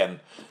oila again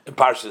in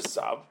Parshas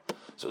Tzav.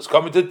 So it's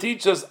coming to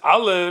teach us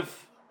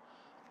Aleph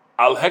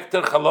al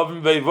hekter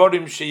chalavim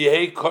veivorim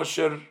sheyehei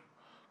kosher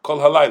kol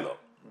halaylo,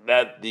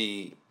 that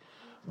the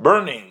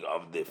burning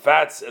of the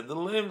fats and the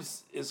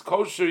limbs is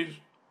kosher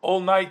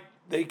all night.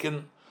 They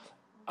can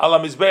ala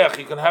mizbeach,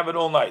 you can have it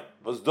all night.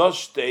 Was das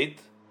steht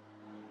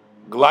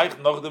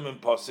gleich noch dem in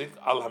Posik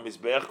al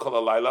hamizbeach kol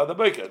halayla da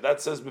boker.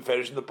 That says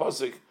beferish in the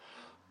Posik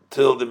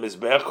till the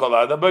mizbeach kol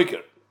halayla da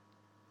boker.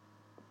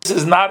 This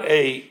is not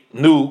a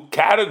new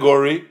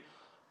category,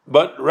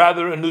 but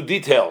rather a new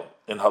detail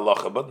in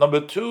halacha. But number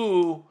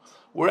two,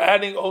 we're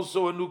adding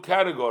also a new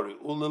category.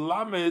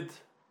 Ulelamed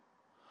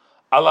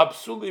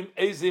Alapsulim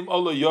ezim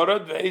ola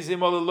yorad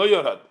ve'ezim ola lo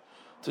yorad,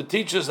 to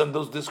teach us and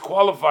those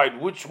disqualified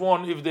which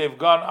one, if they've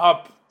gone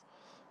up,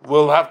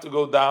 will have to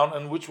go down,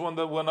 and which one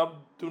that went up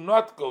do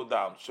not go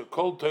down.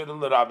 Shekol Torah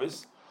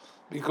l'Rabbis,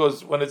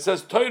 because when it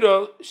says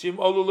Torah, shim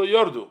olu lo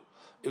yordu,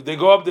 if they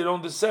go up, they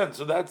don't descend.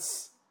 So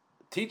that's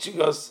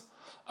teaching us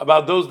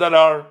about those that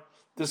are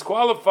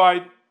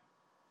disqualified,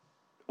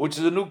 which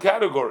is a new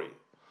category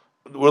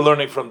we're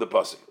learning from the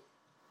pasuk.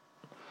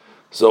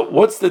 So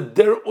what's the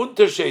der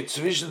Unterschied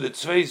zwischen the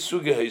zwei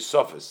Suge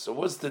Haysofis? So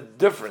what's the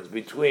difference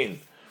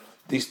between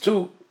these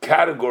two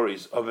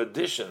categories of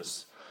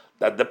additions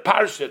that the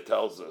Parsha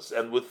tells us,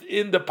 and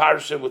within the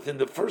Parsha, within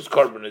the first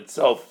carbon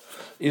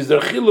itself, is the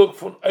chiluk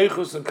from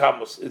Eichus and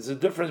Kamus. It's the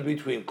difference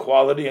between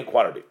quality and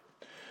quantity.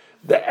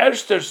 The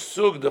Erster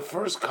Sug, the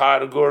first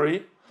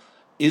category,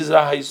 is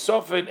a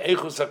Haysofa and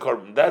Eichus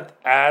HaKarbon. That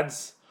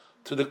adds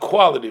to the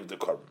quality of the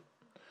carbon.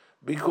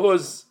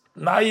 Because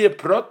Naye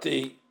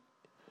Proti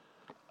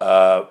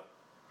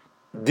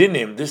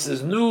Dinim, this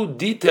is new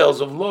details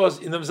of laws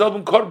in themselves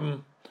in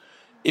carbon.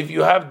 If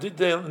you have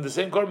detail in the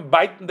same carbon,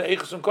 biting the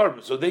Eichus and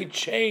carbon. So they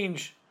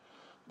change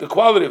the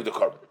quality of the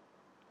carbon.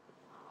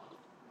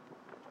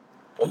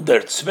 Und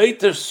der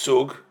zweite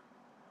Sug,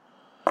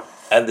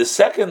 and the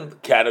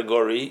second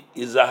category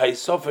is a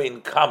Haysofa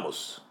in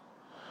Kamus.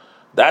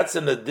 That's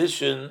an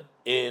addition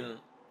in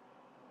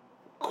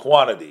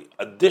quantity,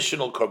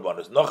 additional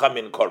carbonas, nocham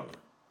in carbon.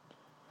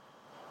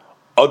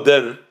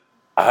 Oder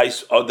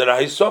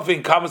Haysofa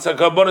in Kamus and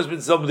carbonas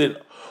bin selben din.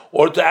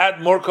 Or to add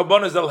more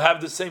carbonas, they'll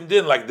have the same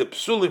din, like the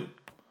psulim,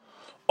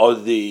 or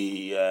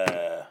the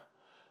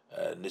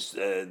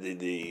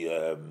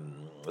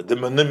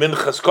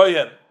minchas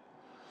koyen.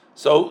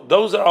 So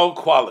those are all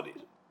qualities.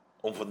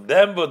 And from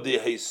them, but the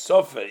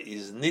Haysofa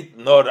is nit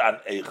nor an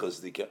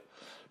eichos dike.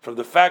 From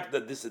the fact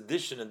that this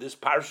addition in this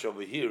parsha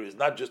over here is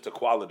not just a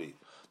quality,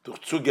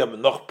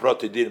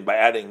 by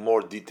adding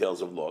more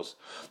details of laws,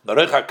 but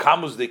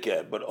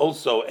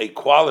also a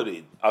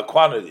quality, a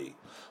quantity.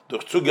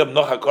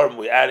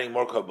 We're adding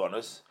more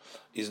carbonas.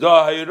 So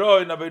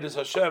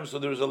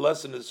there is a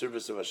lesson in the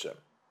service of Hashem.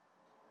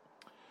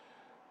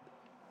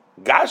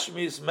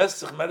 Gashmi is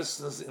mesach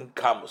medicines in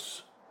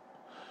kamus.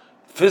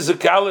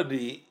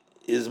 Physicality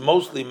is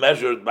mostly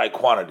measured by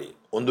quantity.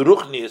 Und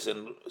ruchnius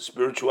and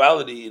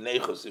spirituality in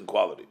echos, in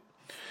quality.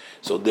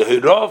 So the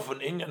hirof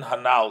and inyan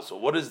hanal. So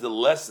what is the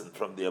lesson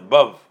from the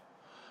above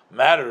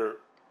matter?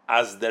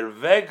 As der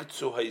weg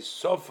zu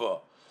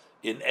haysofa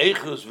in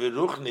echos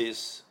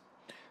v'ruchnis,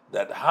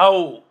 that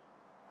how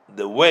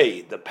the way,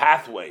 the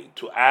pathway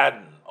to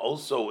add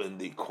also in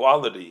the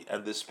quality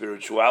and the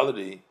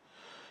spirituality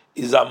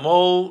is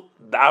amol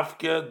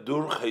davke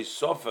dur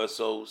haysofa.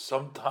 So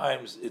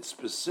sometimes it's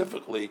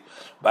specifically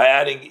by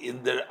adding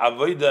in the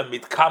avoda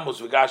mit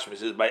kamus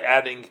v'gashmis, is by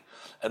adding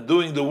and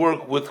doing the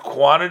work with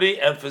quantity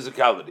and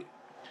physicality.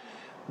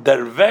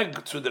 Der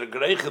weg zu der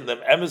greichen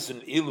dem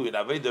emerson ilu in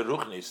avoda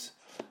ruchnis,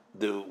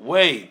 the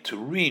way to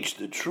reach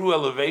the true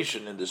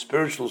elevation in the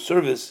spiritual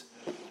service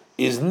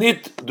is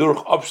nit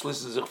durch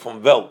abschließen sich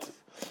vom Welt,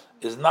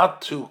 is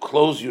not to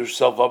close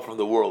yourself up from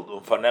the world,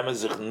 vernehmen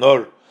sich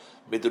nur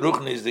mit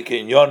ruchnis de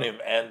kenyonim,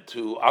 and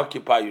to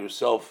occupy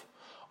yourself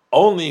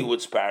only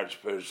with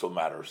spiritual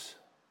matters.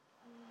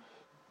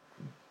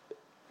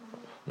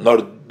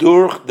 Nor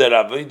durch der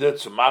Avodah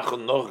zu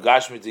machen noch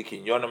gashmit de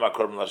kenyonim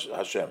akorban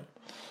Hashem,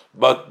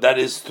 but that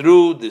is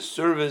through the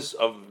service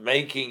of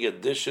making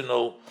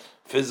additional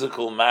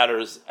physical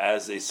matters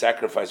as a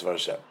sacrifice for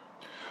Hashem.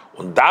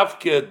 Und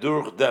davke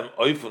durch dem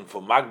Eufen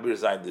von Magbir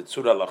sein the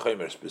Tzura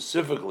Lachomer,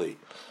 specifically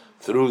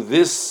through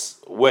this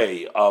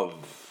way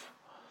of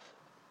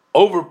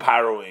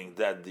overpowering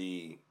that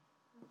the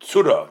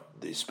Tzura,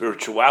 the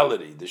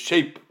spirituality, the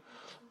shape,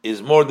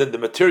 is more than the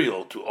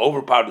material, to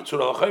overpower the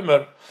Tzura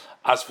Lachomer,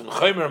 as von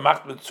Chomer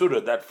macht mit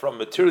Tzura, that from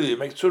material you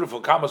make Tzura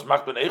von Kamas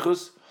macht ben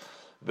Echus,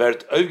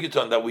 vert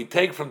Oivgiton, that we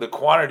take from the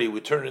quantity, we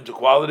turn it into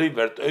quality,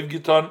 vert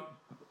Oivgiton,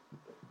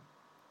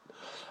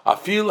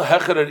 Afil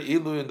hecherer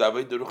ilu in the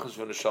avodah ruchos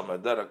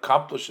v'neshama, that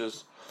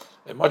accomplishes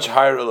a much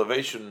higher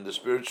elevation in the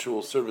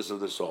spiritual service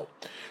of the soul.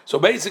 So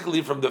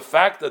basically, from the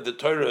fact that the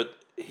Torah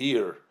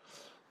here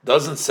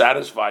doesn't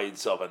satisfy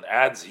itself and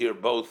adds here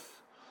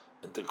both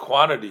into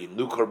quantity,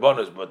 new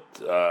korbanos, but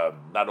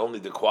not only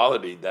the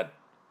quality, that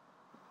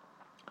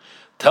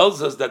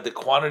tells us that the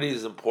quantity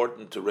is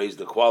important to raise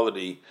the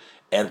quality,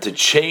 and to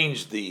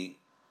change the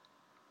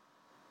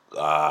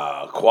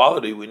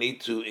quality, we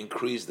need to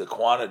increase the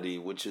quantity,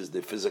 which is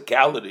the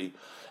physicality,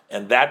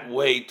 and that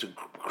way to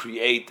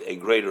create a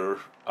greater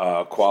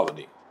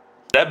quality.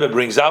 Rebbe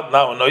brings out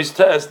now a noise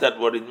test that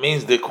what it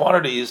means, the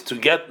quantity, is to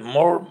get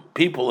more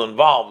people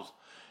involved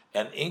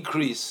and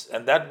increase,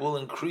 and that will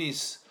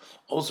increase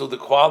also the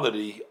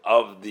quality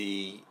of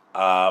the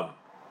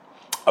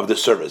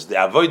service. The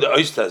avodah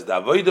oistas, the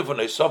avodah von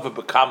oisofa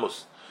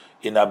bekamus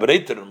in a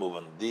breiter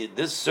movement.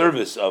 This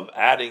service of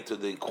adding to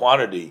the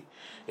quantity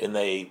in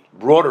a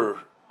broader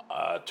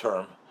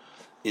term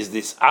is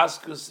this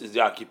askus, is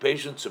the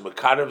occupation to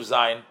mekarev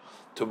zayin,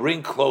 to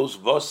bring close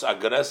vos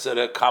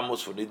agresere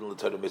kamus for nidin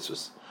l'Torah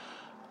mitzvahs.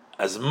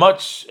 As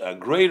much a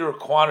greater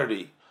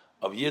quantity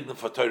of yidden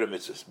for Torah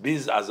mitzvahs.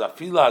 Biz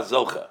azafila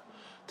azelcha,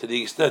 to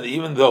the extent that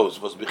even those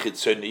was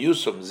bechitzon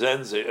yusum zen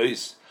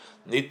ze'ois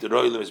nit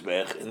roil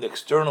mizbech, and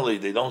externally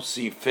they don't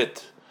see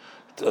fit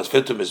to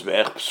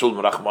mizbech psul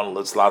merachman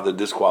letzlader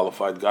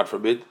disqualified, God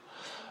forbid.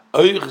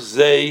 Oich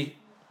zei.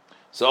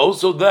 So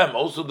also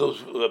those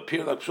who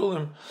appear like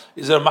psulim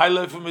is a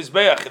ma'ileh from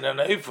mizbech in an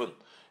eifun,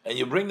 and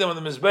you bring them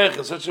in the mizbech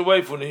in such a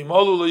way for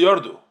nimolu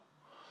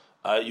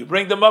leyordu. You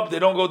bring them up, they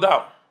don't go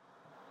down.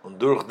 And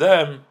durch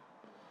them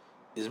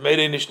is made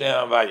in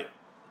Avaya.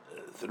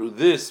 Through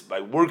this,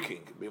 by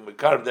working, being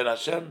mekarv den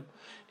Hashem,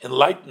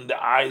 enlighten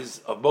the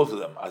eyes of both of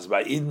them. As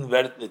by Eden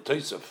vert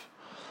netoisov,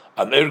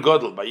 an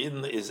godel, by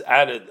Eden is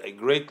added a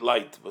great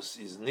light, was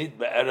is nit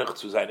be'erech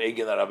zu sein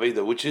eigen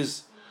araveda, which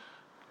is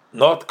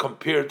not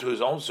compared to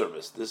his own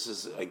service. This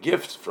is a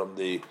gift from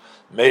the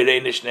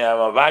Meirei Nishne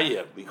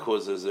Avaya,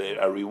 because there's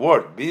a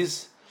reward.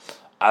 Bis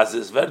as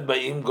is vert by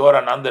im gor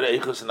an andere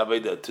eichus and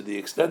aveda, to the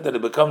extent that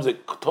it becomes a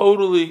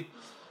totally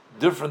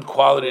different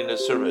quality in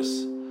his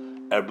service.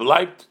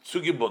 Bleibt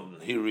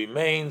zugebunden, he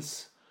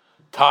remains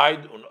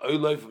tied on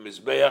oiloi from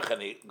mizbeach,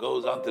 and he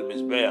goes on to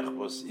mizbeach,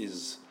 was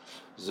is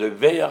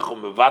zeveach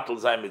mevatel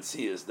sein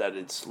mitzias, that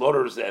it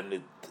slaughters and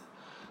it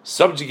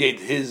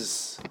subjugates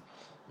his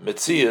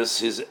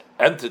mitzias, his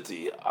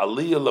entity,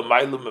 aliyah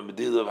l'maylam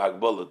medilav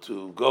hagbala,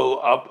 to go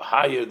up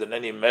higher than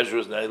any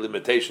measures and any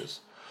limitations.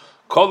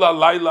 Kol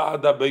halayla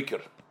ad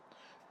habeker,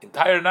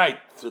 entire night,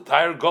 the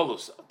entire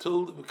golus,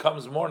 until it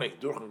becomes morning,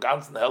 durch den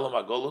ganzen helam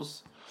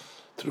hagolus,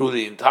 through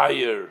the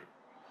entire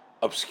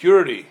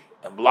obscurity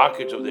and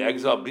blockage of the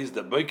exile, bis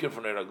the beker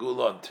from the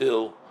Ragula,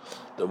 until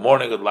the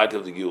morning of the light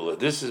of the Geula.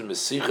 This is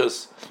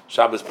Mesichas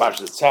Shabbos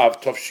Parshas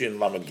Tzav Tovshin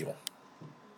Lamed Gimel.